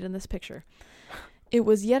can see it in this picture. It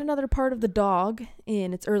was yet another part of the Dawg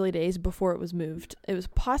in its early days before it was moved. It was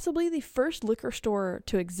possibly the first liquor store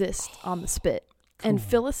to exist on the spit. Cool. And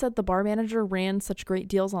Phyllis said the bar manager ran such great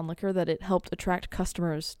deals on liquor that it helped attract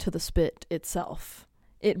customers to the spit itself.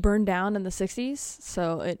 It burned down in the 60s,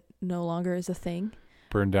 so it no longer is a thing.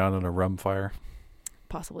 Burned down in a rum fire?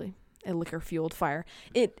 Possibly. A liquor-fueled fire.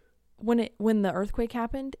 When the earthquake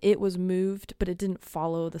happened, it was moved, but it didn't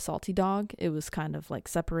follow the Salty Dog. It was kind of like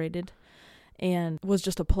separated and was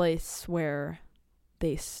just a place where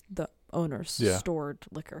the owners stored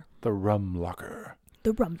liquor. The Rum Locker.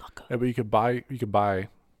 The Rum Locker. Yeah, but you could buy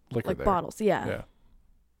liquor like there. Bottles, yeah. Yeah.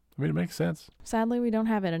 I mean, it makes sense. Sadly, we don't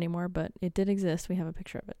have it anymore, but it did exist. We have a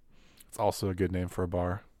picture of it. It's also a good name for a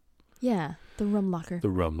bar. Yeah, the Rum Locker. The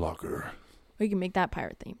Rum Locker. We can make that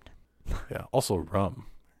pirate themed. Yeah. Also rum.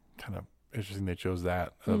 Kind of interesting they chose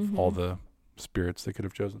that of all the spirits they could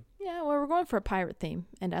have chosen. Yeah, well, we're going for a pirate theme.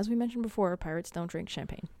 And as we mentioned before, pirates don't drink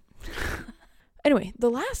champagne. Anyway, the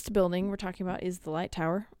last building we're talking about is the Light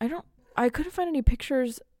Tower. I couldn't find any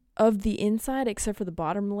pictures of the inside except for the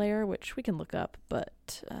bottom layer, which we can look up.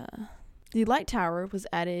 But the Light Tower was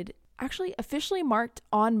actually officially marked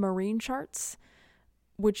on marine charts,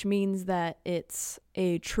 which means that it's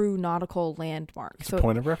a true nautical landmark. It's a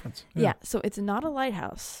point of reference. Yeah, so it's not a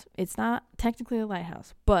lighthouse. It's not technically a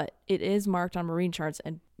lighthouse, but it is marked on marine charts,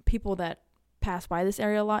 and people that pass by this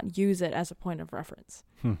area a lot use it as a point of reference.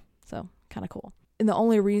 So, kind of cool. And the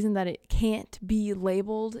only reason that it can't be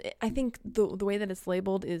labeled, I think the way that it's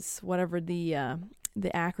labeled is whatever the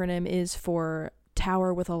acronym is for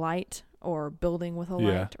tower with a light or building with a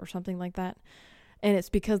light or something like that. And it's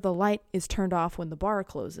because the light is turned off when the bar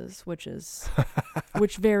closes, which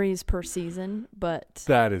varies per season, but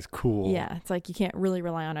that is cool. Yeah, it's like you can't really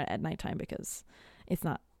rely on it at nighttime because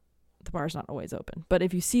the bar's not always open. But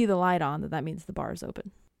if you see the light on, that means the bar is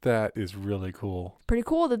open. That is really cool. Pretty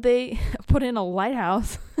cool that they put in a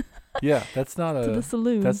lighthouse. Yeah, that's not to the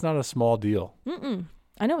saloon. That's not a small deal.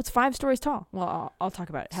 I know, it's 5 stories tall. Well, I'll talk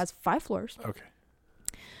about it. It has 5 floors. Okay.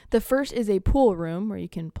 The first is a pool room where you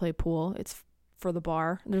can play pool. It's for the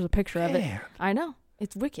bar. There's a picture of it. I know.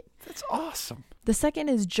 It's wicked. That's awesome. The second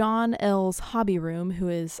is John L's hobby room, who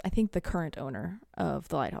is, I think, the current owner of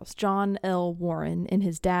the lighthouse. John L. Warren, and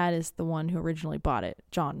his dad is the one who originally bought it,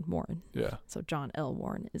 John Warren. Yeah. So John L.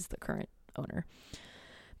 Warren is the current owner.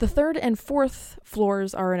 The third and fourth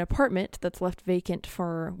floors are an apartment that's left vacant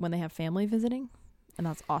for when they have family visiting. And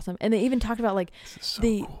that's awesome. And they even talked about like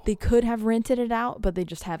they could have rented it out, but they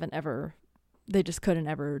just couldn't ever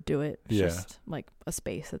do it. It's just like a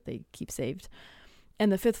space that they keep saved.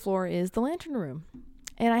 And the fifth floor is the lantern room.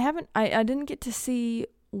 And I didn't get to see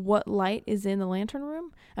what light is in the lantern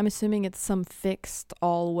room. I'm assuming it's some fixed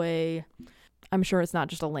all the way. I'm sure it's not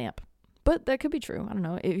just a lamp, but that could be true. I don't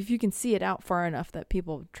know. If you can see it out far enough that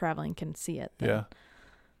people traveling can see it, then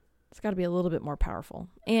it's got to be a little bit more powerful.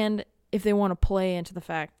 And if they want to play into the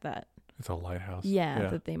fact that it's a lighthouse,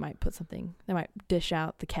 that they might they might dish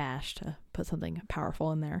out the cash to put something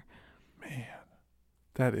powerful in there. Man,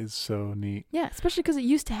 that is so neat. Yeah, especially because it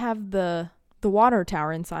used to have the water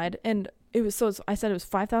tower inside, and I said it was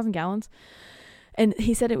 5,000 gallons, and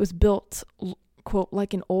he said it was built, quote,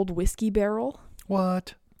 like an old whiskey barrel.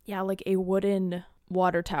 What? Yeah, like a wooden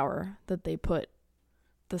water tower that they put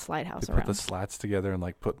this lighthouse around. Put the slats together and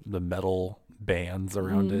like put the metal bands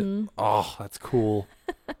around it. Oh, that's cool.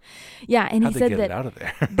 Yeah, and How'd he said they get that it out of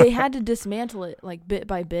there? they had to dismantle it like bit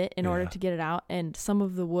by bit in order to get it out, and some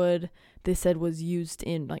of the wood they said was used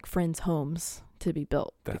in like friends' homes to be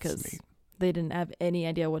built because neat. They didn't have any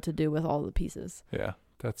idea what to do with all the pieces. Yeah,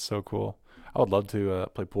 that's so cool. I would love to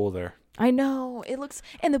play pool there. I know.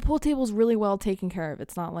 And the pool table's really well taken care of.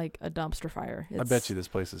 It's not like a dumpster fire. I bet you this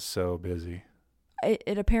place is so busy.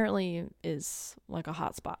 It apparently is like a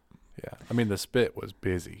hot spot. Yeah. I mean, the Spit was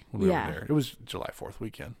busy when we were there. It was July 4th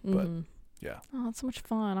weekend, but yeah. Oh, it's so much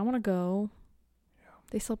fun. I want to go. Yeah.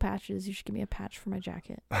 They sell patches. You should give me a patch for my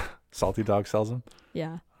jacket. Salty Dog sells them?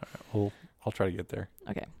 Yeah. All right. I'll try to get there.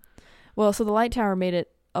 Okay. Well, so the light tower made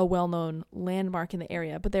it a well-known landmark in the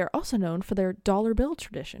area, but they're also known for their dollar bill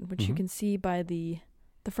tradition, which you can see by the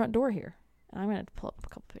front door here. And I'm going to pull up a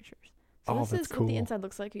couple pictures. So this is cool. What the inside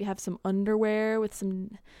looks like. You have some underwear with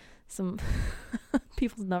some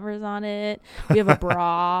people's numbers on it. We have a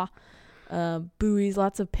bra, buoys,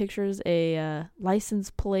 lots of pictures, a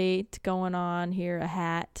license plate going on here, a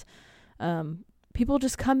hat. People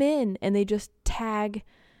just come in and they just tag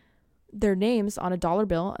their names on a dollar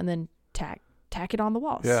bill and then tack it on the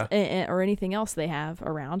walls. Yeah. Or anything else they have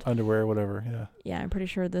around. Underwear, whatever. Yeah. Yeah, I'm pretty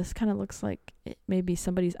sure this kind of looks like it may be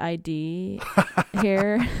somebody's ID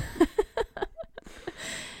here.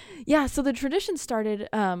 Yeah, so the tradition started,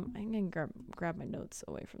 I'm going to grab my notes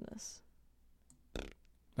away from this.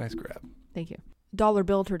 Nice grab. Thank you. Dollar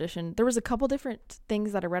bill tradition. There was a couple different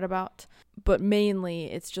things that I read about, but mainly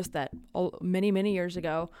it's just that many, many years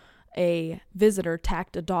ago, a visitor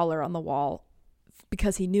tacked $1 on the wall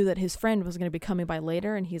because he knew that his friend was going to be coming by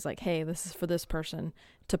later, and he's like, hey, this is for this person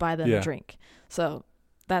to buy them a drink. So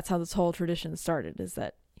that's how this whole tradition started, is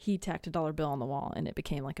that he tacked $1 bill on the wall, and it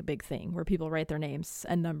became like a big thing where people write their names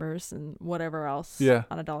and numbers and whatever else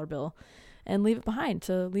on a $1 bill and leave it behind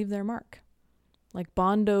to leave their mark. Like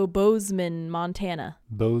Bozeman, Montana.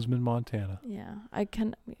 Bozeman, Montana. Yeah. I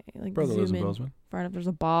can like brother lives zoom in in Bozeman. far enough. There's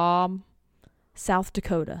a Bob, South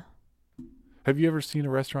Dakota. Have you ever seen a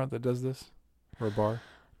restaurant that does this? Or a bar?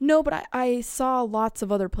 No, but I saw lots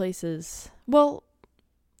of other places. Well,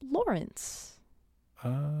 Lawrence.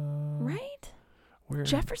 Right? Where?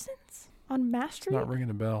 Jefferson's on Mass Street? It's not ringing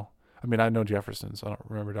a bell. I mean, I know Jefferson's. I don't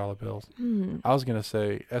remember dollar bills. I was going to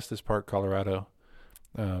say Estes Park, Colorado.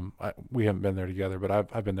 We haven't been there together, but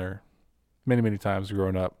I've been there many, many times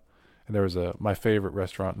growing up. And there was my favorite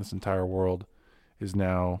restaurant in this entire world is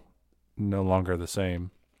now no longer the same.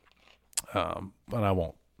 And I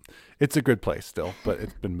won't. It's a good place still, but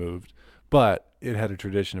it's been moved. But it had a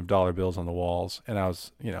tradition of dollar bills on the walls. And I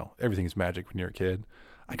was, everything's magic when you're a kid.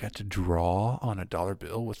 I got to draw on a dollar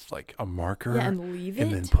bill with like a marker and leave it,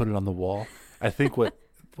 and then put it on the wall. I think what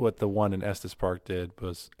the one in Estes Park did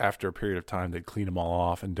was after a period of time, they'd clean them all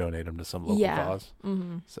off and donate them to some local cause.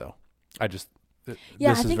 Mm-hmm. So I just, I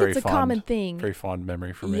think it's a common thing. Very fond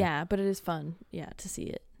memory for me. Yeah, but it is fun. Yeah, to see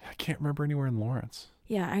it. I can't remember anywhere in Lawrence.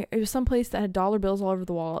 Yeah, it was some place that had dollar bills all over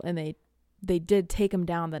the wall, and they did take them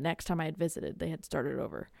down the next time I had visited. They had started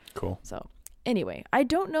over. Cool. So anyway, I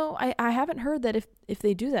don't know. I haven't heard that if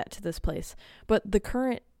they do that to this place, but the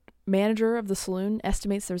current manager of the saloon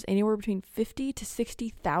estimates there's anywhere between $50,000 to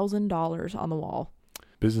 $60,000 on the wall.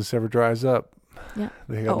 Business ever dries up. Yeah.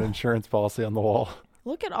 They got an insurance policy on the wall.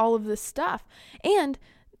 Look at all of this stuff. And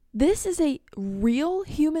this is a real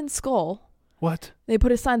human skull. What? They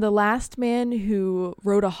put a sign, the last man who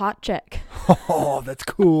wrote a hot check. Oh, that's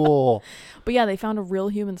cool. But yeah, they found a real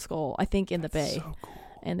human skull, I think, in the bay. So cool.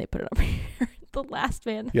 And they put it up here. The last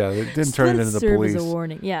man. Yeah, they didn't turn it into the police. Serve as a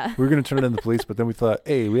warning. Yeah. We were going to turn it into the police, but then we thought,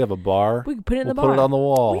 hey, we have a bar. We could put it in the bar. Put it on the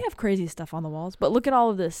wall. We have crazy stuff on the walls. But look at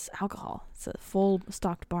all of this alcohol. It's a full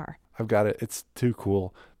stocked bar. I've got it. It's too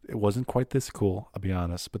cool. It wasn't quite this cool, I'll be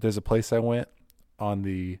honest. But there's a place I went on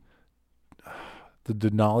the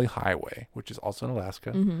Denali Highway, which is also in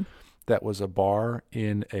Alaska. Mm-hmm. That was a bar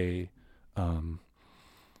in a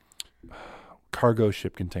cargo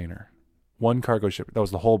ship container. One cargo ship. That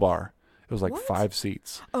was the whole bar. It was like 5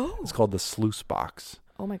 seats. Oh. It's called the Sluice Box.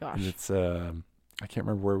 Oh my gosh. And it's I can't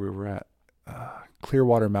remember where we were at.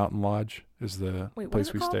 Clearwater Mountain Lodge is the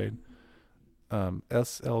place we stayed.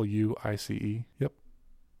 SLUICE. Yep.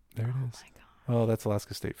 There it is. My God. Oh, that's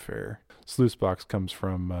Alaska State Fair. Sluice Box comes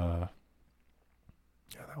from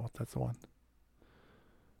that's the one.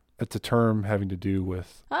 It's a term having to do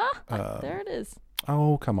with there it is.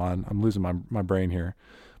 Oh, come on. I'm losing my brain here.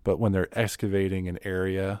 But when they're excavating an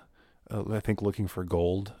area, I think looking for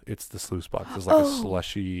gold, it's the sluice box. It's like a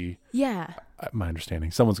slushy. Yeah. My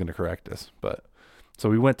understanding. Someone's going to correct us. But so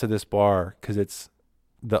we went to this bar because it's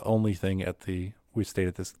the only thing we stayed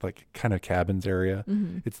at this like kind of cabins area.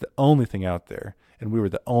 Mm-hmm. It's the only thing out there. And we were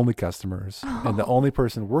the only customers. Oh. And the only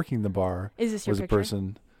person working the bar was a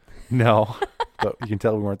person. No, but you can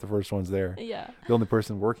tell we weren't the first ones there. Yeah. The only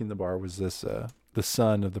person working the bar was this, the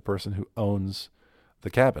son of the person who owns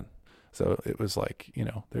the cabin. So it was like,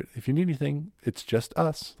 if you need anything, it's just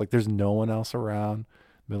us. Like there's no one else around,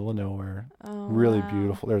 middle of nowhere. Oh, really wow.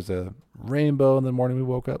 beautiful. There's a rainbow in the morning we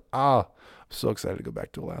woke up. I'm so excited to go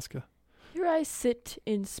back to Alaska. Here I sit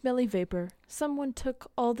in smelly vapor. Someone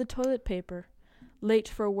took all the toilet paper. Late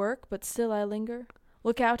for work, but still I linger.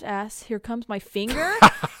 Look out, ass. Here comes my finger.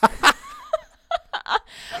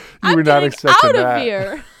 You were not expecting that. Out of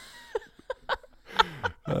here.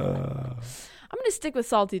 I'm going to stick with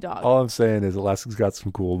Salty Dog. All I'm saying is Alaska's got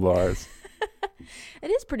some cool bars.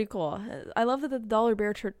 It is pretty cool. I love that the dollar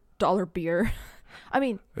beer. I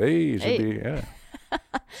mean, yeah.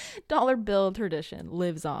 dollar bill tradition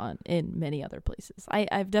lives on in many other places.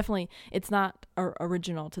 I've definitely, it's not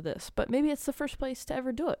original to this, but maybe it's the first place to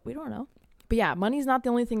ever do it. We don't know. But yeah, money's not the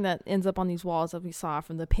only thing that ends up on these walls that we saw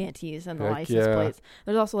from the panties and the license plates.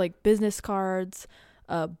 There's also like business cards,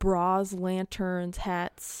 bras, lanterns,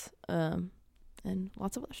 hats, and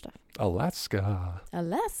lots of other stuff. Alaska.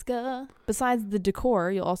 Besides the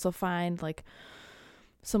decor, you'll also find like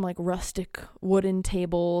some like rustic wooden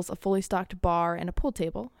tables, a fully stocked bar, and a pool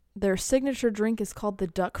table. Their signature drink is called the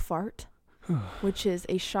duck fart, which is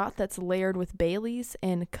a shot that's layered with Baileys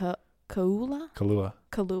and Kahlua.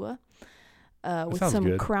 With some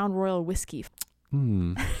good. Crown Royal whiskey.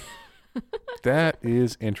 That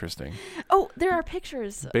is interesting. Oh, there are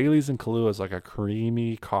pictures. Bailey's and Kahlua is like a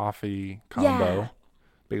creamy coffee combo. Yeah.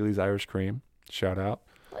 Bailey's Irish Cream. Shout out.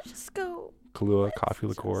 Let's just go. Kahlua coffee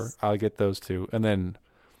liqueur. I'll get those two. And then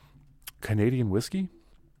Canadian whiskey.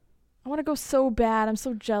 I want to go so bad. I'm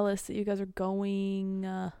so jealous that you guys are going.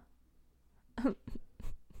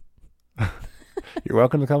 You're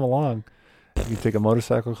welcome to come along. You can take a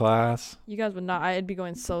motorcycle class. You guys would not. I'd be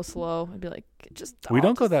going so slow. I'd be like, we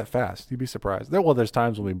don't go that fast. You'd be surprised. There's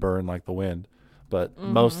times when we burn like the wind, but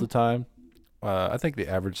most of the time, I think the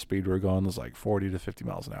average speed we're going is like 40 to 50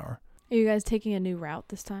 miles an hour. Are you guys taking a new route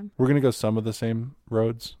this time? We're going to go some of the same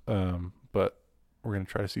roads, but we're going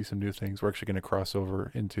to try to see some new things. We're actually going to cross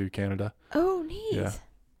over into Canada. Oh, neat. Yeah.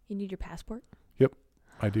 You need your passport? Yep,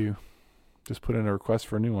 I do. Just put in a request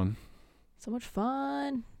for a new one. So much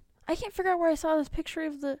fun. I can't figure out where I saw this picture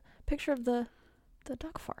of the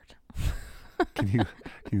duck fart. Can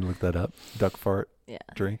you look that up? Duck fart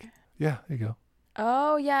drink? Yeah, there you go.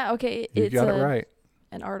 Oh, yeah. Okay. You got it right.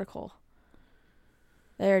 An article.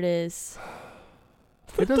 There it is.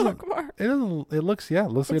 It doesn't. It looks like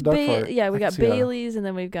a duck fart. Yeah, we got Bailey's and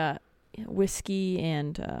then we've got whiskey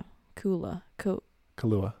and Kahlua.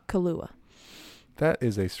 That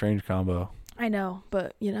is a strange combo. I know,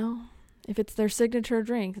 but if it's their signature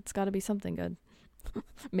drink, it's got to be something good.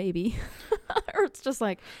 Maybe. Or it's just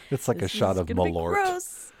like... It's like a shot of Malort.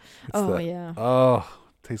 Gross. Yeah. Oh,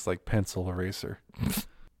 tastes like pencil eraser.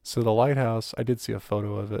 So the lighthouse, I did see a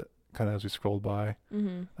photo of it kind of as we scrolled by.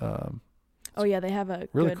 Mm-hmm. They have a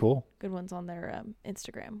really cool good ones on their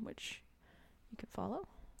Instagram, which you can follow.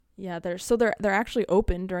 Yeah, they're actually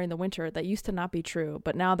open during the winter. That used to not be true,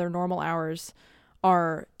 but now their normal hours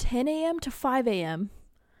are 10 a.m. to 5 a.m.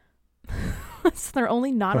 So they're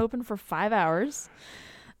only not open for 5 hours.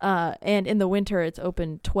 And in the winter, it's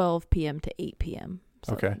open 12 p.m. to 8 p.m.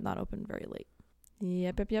 So Okay. not open very late.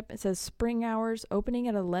 Yep. It says spring hours, opening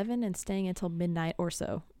at 11 and staying until midnight or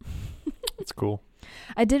so. That's cool.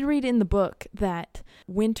 I did read in the book that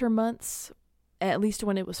winter months, at least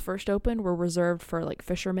when it was first opened, were reserved for like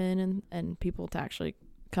fishermen and people to actually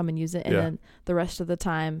come and use it. And then the rest of the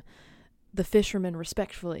time, the fishermen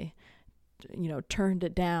respectfully, turned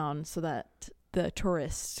it down so that the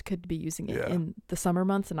tourists could be using it in the summer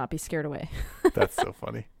months and not be scared away. That's so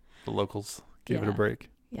funny. The locals gave it a break.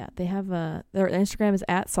 Yeah, they have their Instagram is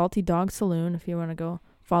at Salty Dog Saloon. If you want to go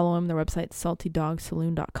follow them, their website's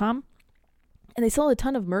saltydogsaloon.com. And they sell a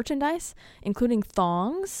ton of merchandise, including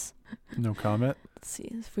thongs. No comment. Let's see.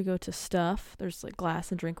 If we go to stuff, there's like glass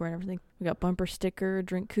and drinkware and everything. We got bumper sticker,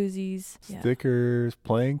 drink koozies. Stickers,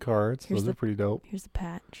 playing cards. Those are pretty dope. Here's the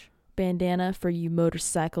patch. Bandana for you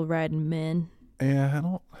motorcycle riding men.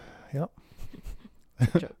 Yeah, Yep.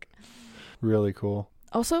 Joke. Really cool.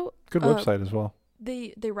 Also, good website as well.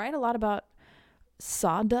 They write a lot about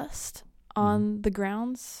sawdust on the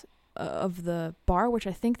grounds of the bar, which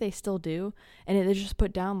I think they still do, and they just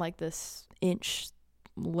put down like this inch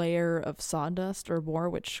layer of sawdust or more,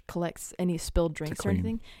 which collects any spilled drinks or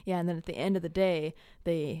anything. Yeah, and then at the end of the day,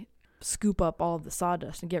 they scoop up all of the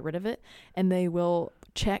sawdust and get rid of it, and they will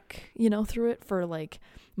check through it for like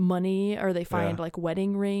money, or they find like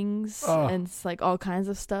wedding rings and it's like all kinds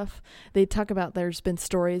of stuff. They talk about there's been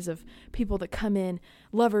stories of people that come in,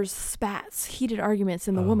 lovers spats, heated arguments,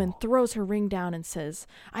 and the woman throws her ring down and says,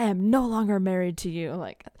 "I am no longer married to you."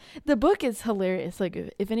 Like, the book is hilarious. Like,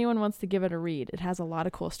 if anyone wants to give it a read, it has a lot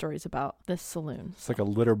of cool stories about this saloon. It's like a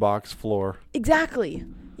litter box floor. Exactly.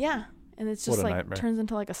 Yeah. And it's just like nightmare. Turns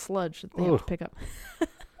into like a sludge that they have to pick up.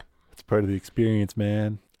 It's part of the experience,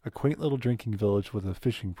 man. A quaint little drinking village with a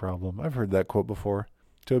fishing problem. I've heard that quote before.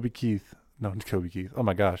 Toby Keith. Oh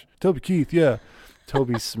my gosh. Toby Keith, yeah.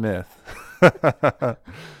 Toby Smith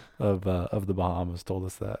of the Bahamas told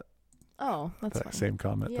us that. Oh, that's that funny. Same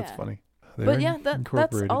comment. Yeah. That's funny.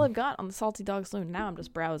 That's all I've got on the Salty Dog Saloon. Now I'm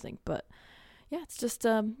just browsing, but yeah, it's just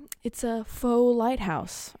it's a faux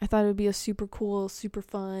lighthouse. I thought it would be a super cool, super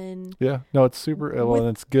fun. Yeah, no, it's super. And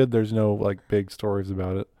it's good. There's no like big stories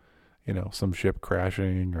about it. Some ship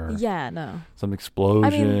crashing or some explosion. I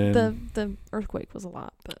mean, the earthquake was a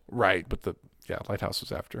lot, but right. But the lighthouse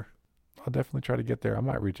was after. I'll definitely try to get there. I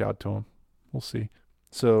might reach out to him. We'll see.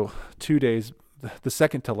 So 2 days, the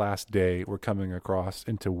second to last day, we're coming across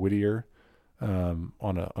into Whittier, on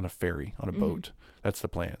a ferry, on a boat. That's the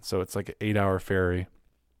plan. So it's like an 8-hour ferry,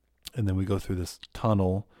 and then we go through this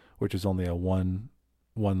tunnel, which is only a one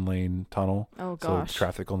lane tunnel. Oh gosh. So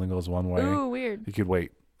traffic only goes one way. Ooh, weird.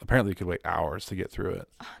 Apparently you could wait hours to get through it.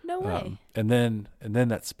 No way. And then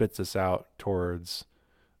that spits us out towards,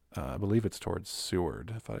 I believe it's towards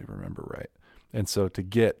Seward, if I remember right. And so to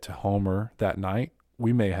get to Homer that night,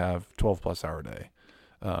 we may have 12+ hour day.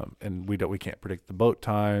 And we can't predict the boat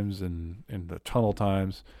times and the tunnel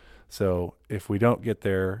times. So if we don't get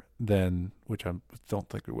there, then, which I don't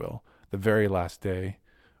think we will, the very last day,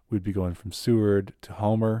 we'd be going from Seward to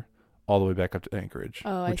Homer, all the way back up to Anchorage,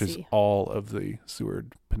 which is all of the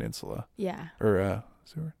Seward Peninsula. Yeah. Or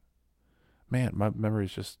Seward. Man, my memory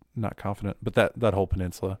is just not confident. But that whole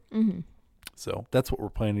peninsula. Mm-hmm. So that's what we're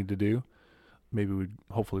planning to do.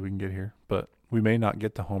 Hopefully we can get here, but we may not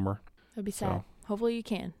get to Homer. That'd be sad. Hopefully you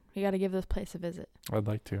can. We got to give this place a visit. I'd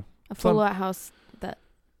like to. A full lighthouse that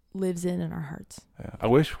lives in our hearts. Yeah. I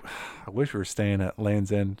wish we were staying at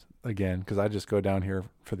Land's End again, because I just go down here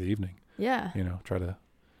for the evening. Yeah. Try to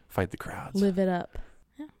fight the crowds. Live it up.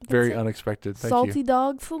 Yeah, very unexpected. Thank Salty you.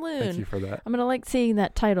 Dog Saloon. Thank you for that. I'm gonna like seeing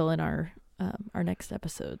that title in our next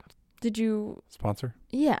episode. Did you sponsor?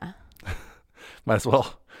 Yeah. Might as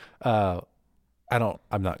well. I'm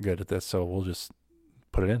not good at this, so we'll just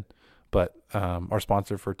put it in. But our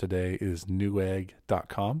sponsor for today is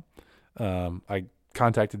newegg.com. I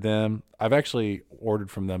contacted them. I've actually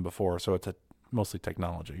ordered from them before, so it's mostly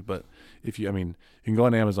technology. But you can go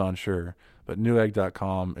on Amazon, sure. But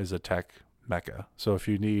newegg.com is a tech mecca. So if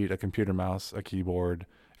you need a computer mouse, a keyboard,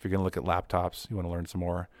 if you're going to look at laptops, you want to learn some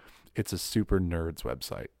more, it's a super nerds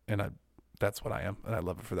website. And that's what I am. And I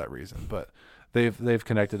love it for that reason. But they've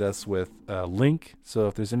connected us with a link. So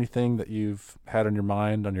if there's anything that you've had on your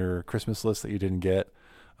mind on your Christmas list that you didn't get,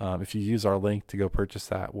 if you use our link to go purchase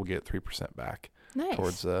that, we'll get 3% back. Nice.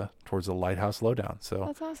 Towards the Lighthouse Lowdown. So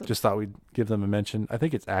that's awesome. Just thought we'd give them a mention. I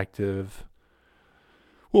think it's active.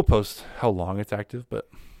 We'll post how long it's active, but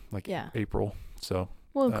April. So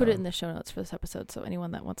we'll include it in the show notes for this episode. So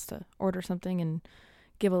anyone that wants to order something and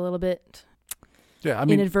give a little bit Yeah, I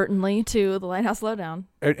mean, inadvertently to the Lighthouse Lowdown.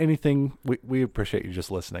 Anything, we appreciate you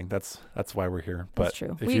just listening. That's why we're here. But that's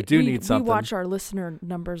true. If you do need something, we watch our listener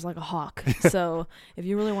numbers like a hawk. So if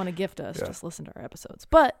you really want to gift us, just listen to our episodes.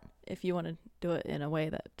 But if you want to do it in a way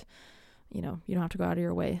that, you don't have to go out of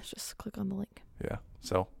your way, just click on the link. Yeah.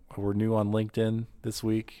 So we're new on LinkedIn this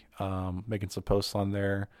week, making some posts on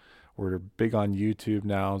there. We're big on YouTube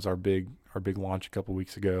now. It's our big launch a couple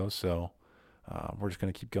weeks ago. So we're just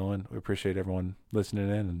going to keep going. We appreciate everyone listening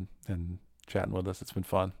in and chatting with us. It's been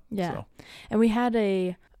fun. Yeah. So. And we had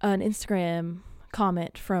an Instagram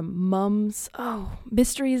comment from Mums.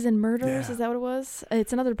 Mysteries and Murders. Yeah. Is that what it was?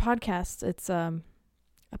 It's another podcast. It's a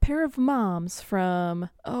pair of moms from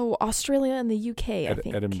Australia and the UK, I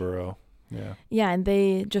think. Edinburgh. Yeah. Yeah, and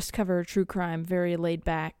they just cover true crime, very laid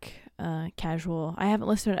back, casual. I haven't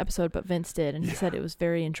listened to an episode, but Vince did, and he said it was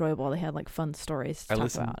very enjoyable. They had like fun stories to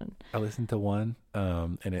talk about. I listened to one,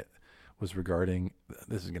 and it was regarding.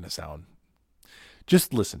 This is going to sound.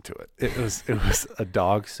 Just listen to it. It was a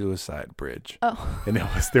dog suicide bridge. Oh, and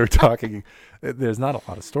they were talking. There's not a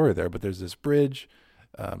lot of story there, but there's this bridge.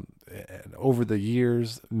 And over the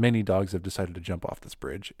years, many dogs have decided to jump off this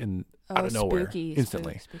bridge out of nowhere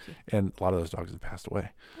instantly. Spooky. And a lot of those dogs have passed away.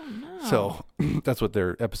 Oh, no. So that's what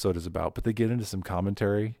their episode is about. But they get into some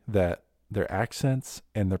commentary that their accents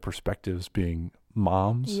and their perspectives being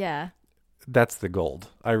moms. Yeah. That's the gold.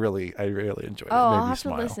 I really enjoyed it. Oh, It made I'll me have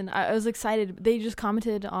smile. to listen. I was excited. They just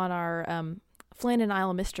commented on our Flynn and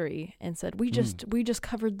Isle Mystery and said, we just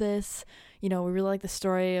covered this. We really like the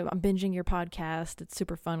story. I'm binging your podcast. It's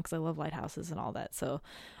super fun because I love lighthouses and all that. So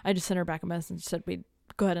I just sent her back a message and said we'd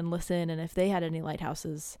go ahead and listen. And if they had any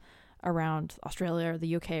lighthouses around Australia or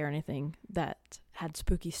the UK or anything that had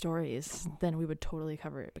spooky stories, then we would totally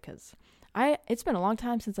cover it because it's been a long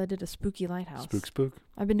time since I did a spooky lighthouse. Spook.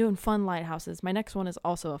 I've been doing fun lighthouses. My next one is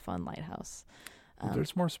also a fun lighthouse.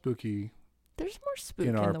 There's more spooky. There's more spook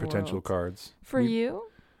in our the potential world. cards. For you?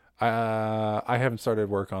 I haven't started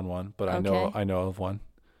work on one, but Okay. I know of one.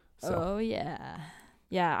 So. Oh yeah.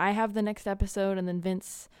 Yeah, I have the next episode and then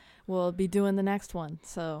Vince will be doing the next one.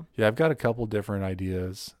 So Yeah, I've got a couple different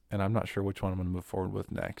ideas and I'm not sure which one I'm going to move forward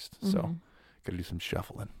with next. So got to do some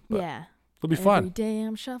shuffling. But yeah. It'll be fun. Every day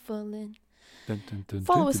I'm shuffling.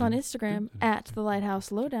 Follow us on Instagram at The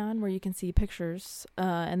Lighthouse Lowdown, where you can see pictures.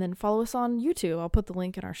 And then follow us on YouTube. I'll put the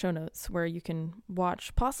link in our show notes where you can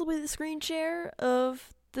watch possibly the screen share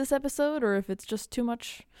of this episode, or if it's just too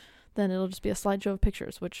much, then it'll just be a slideshow of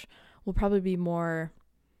pictures, which will probably be more,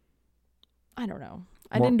 I don't know.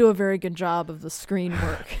 I didn't do a very good job of the screen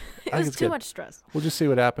work. It was too much stress. We'll just see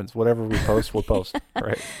what happens. Whatever we post, we'll post.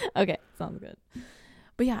 Right. Okay, sounds good.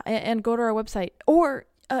 But yeah, and go to our website, or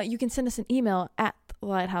you can send us an email at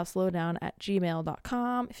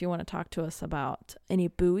lighthouselowdown@gmail.com if you want to talk to us about any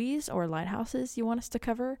buoys or lighthouses you want us to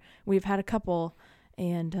cover. We've had a couple,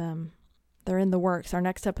 and they're in the works. Our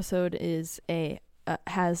next episode has a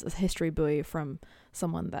history buoy from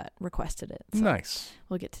someone that requested it. So nice.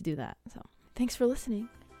 We'll get to do that. So thanks for listening,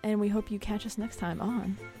 and we hope you catch us next time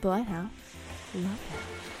on The Lighthouse Lowdown.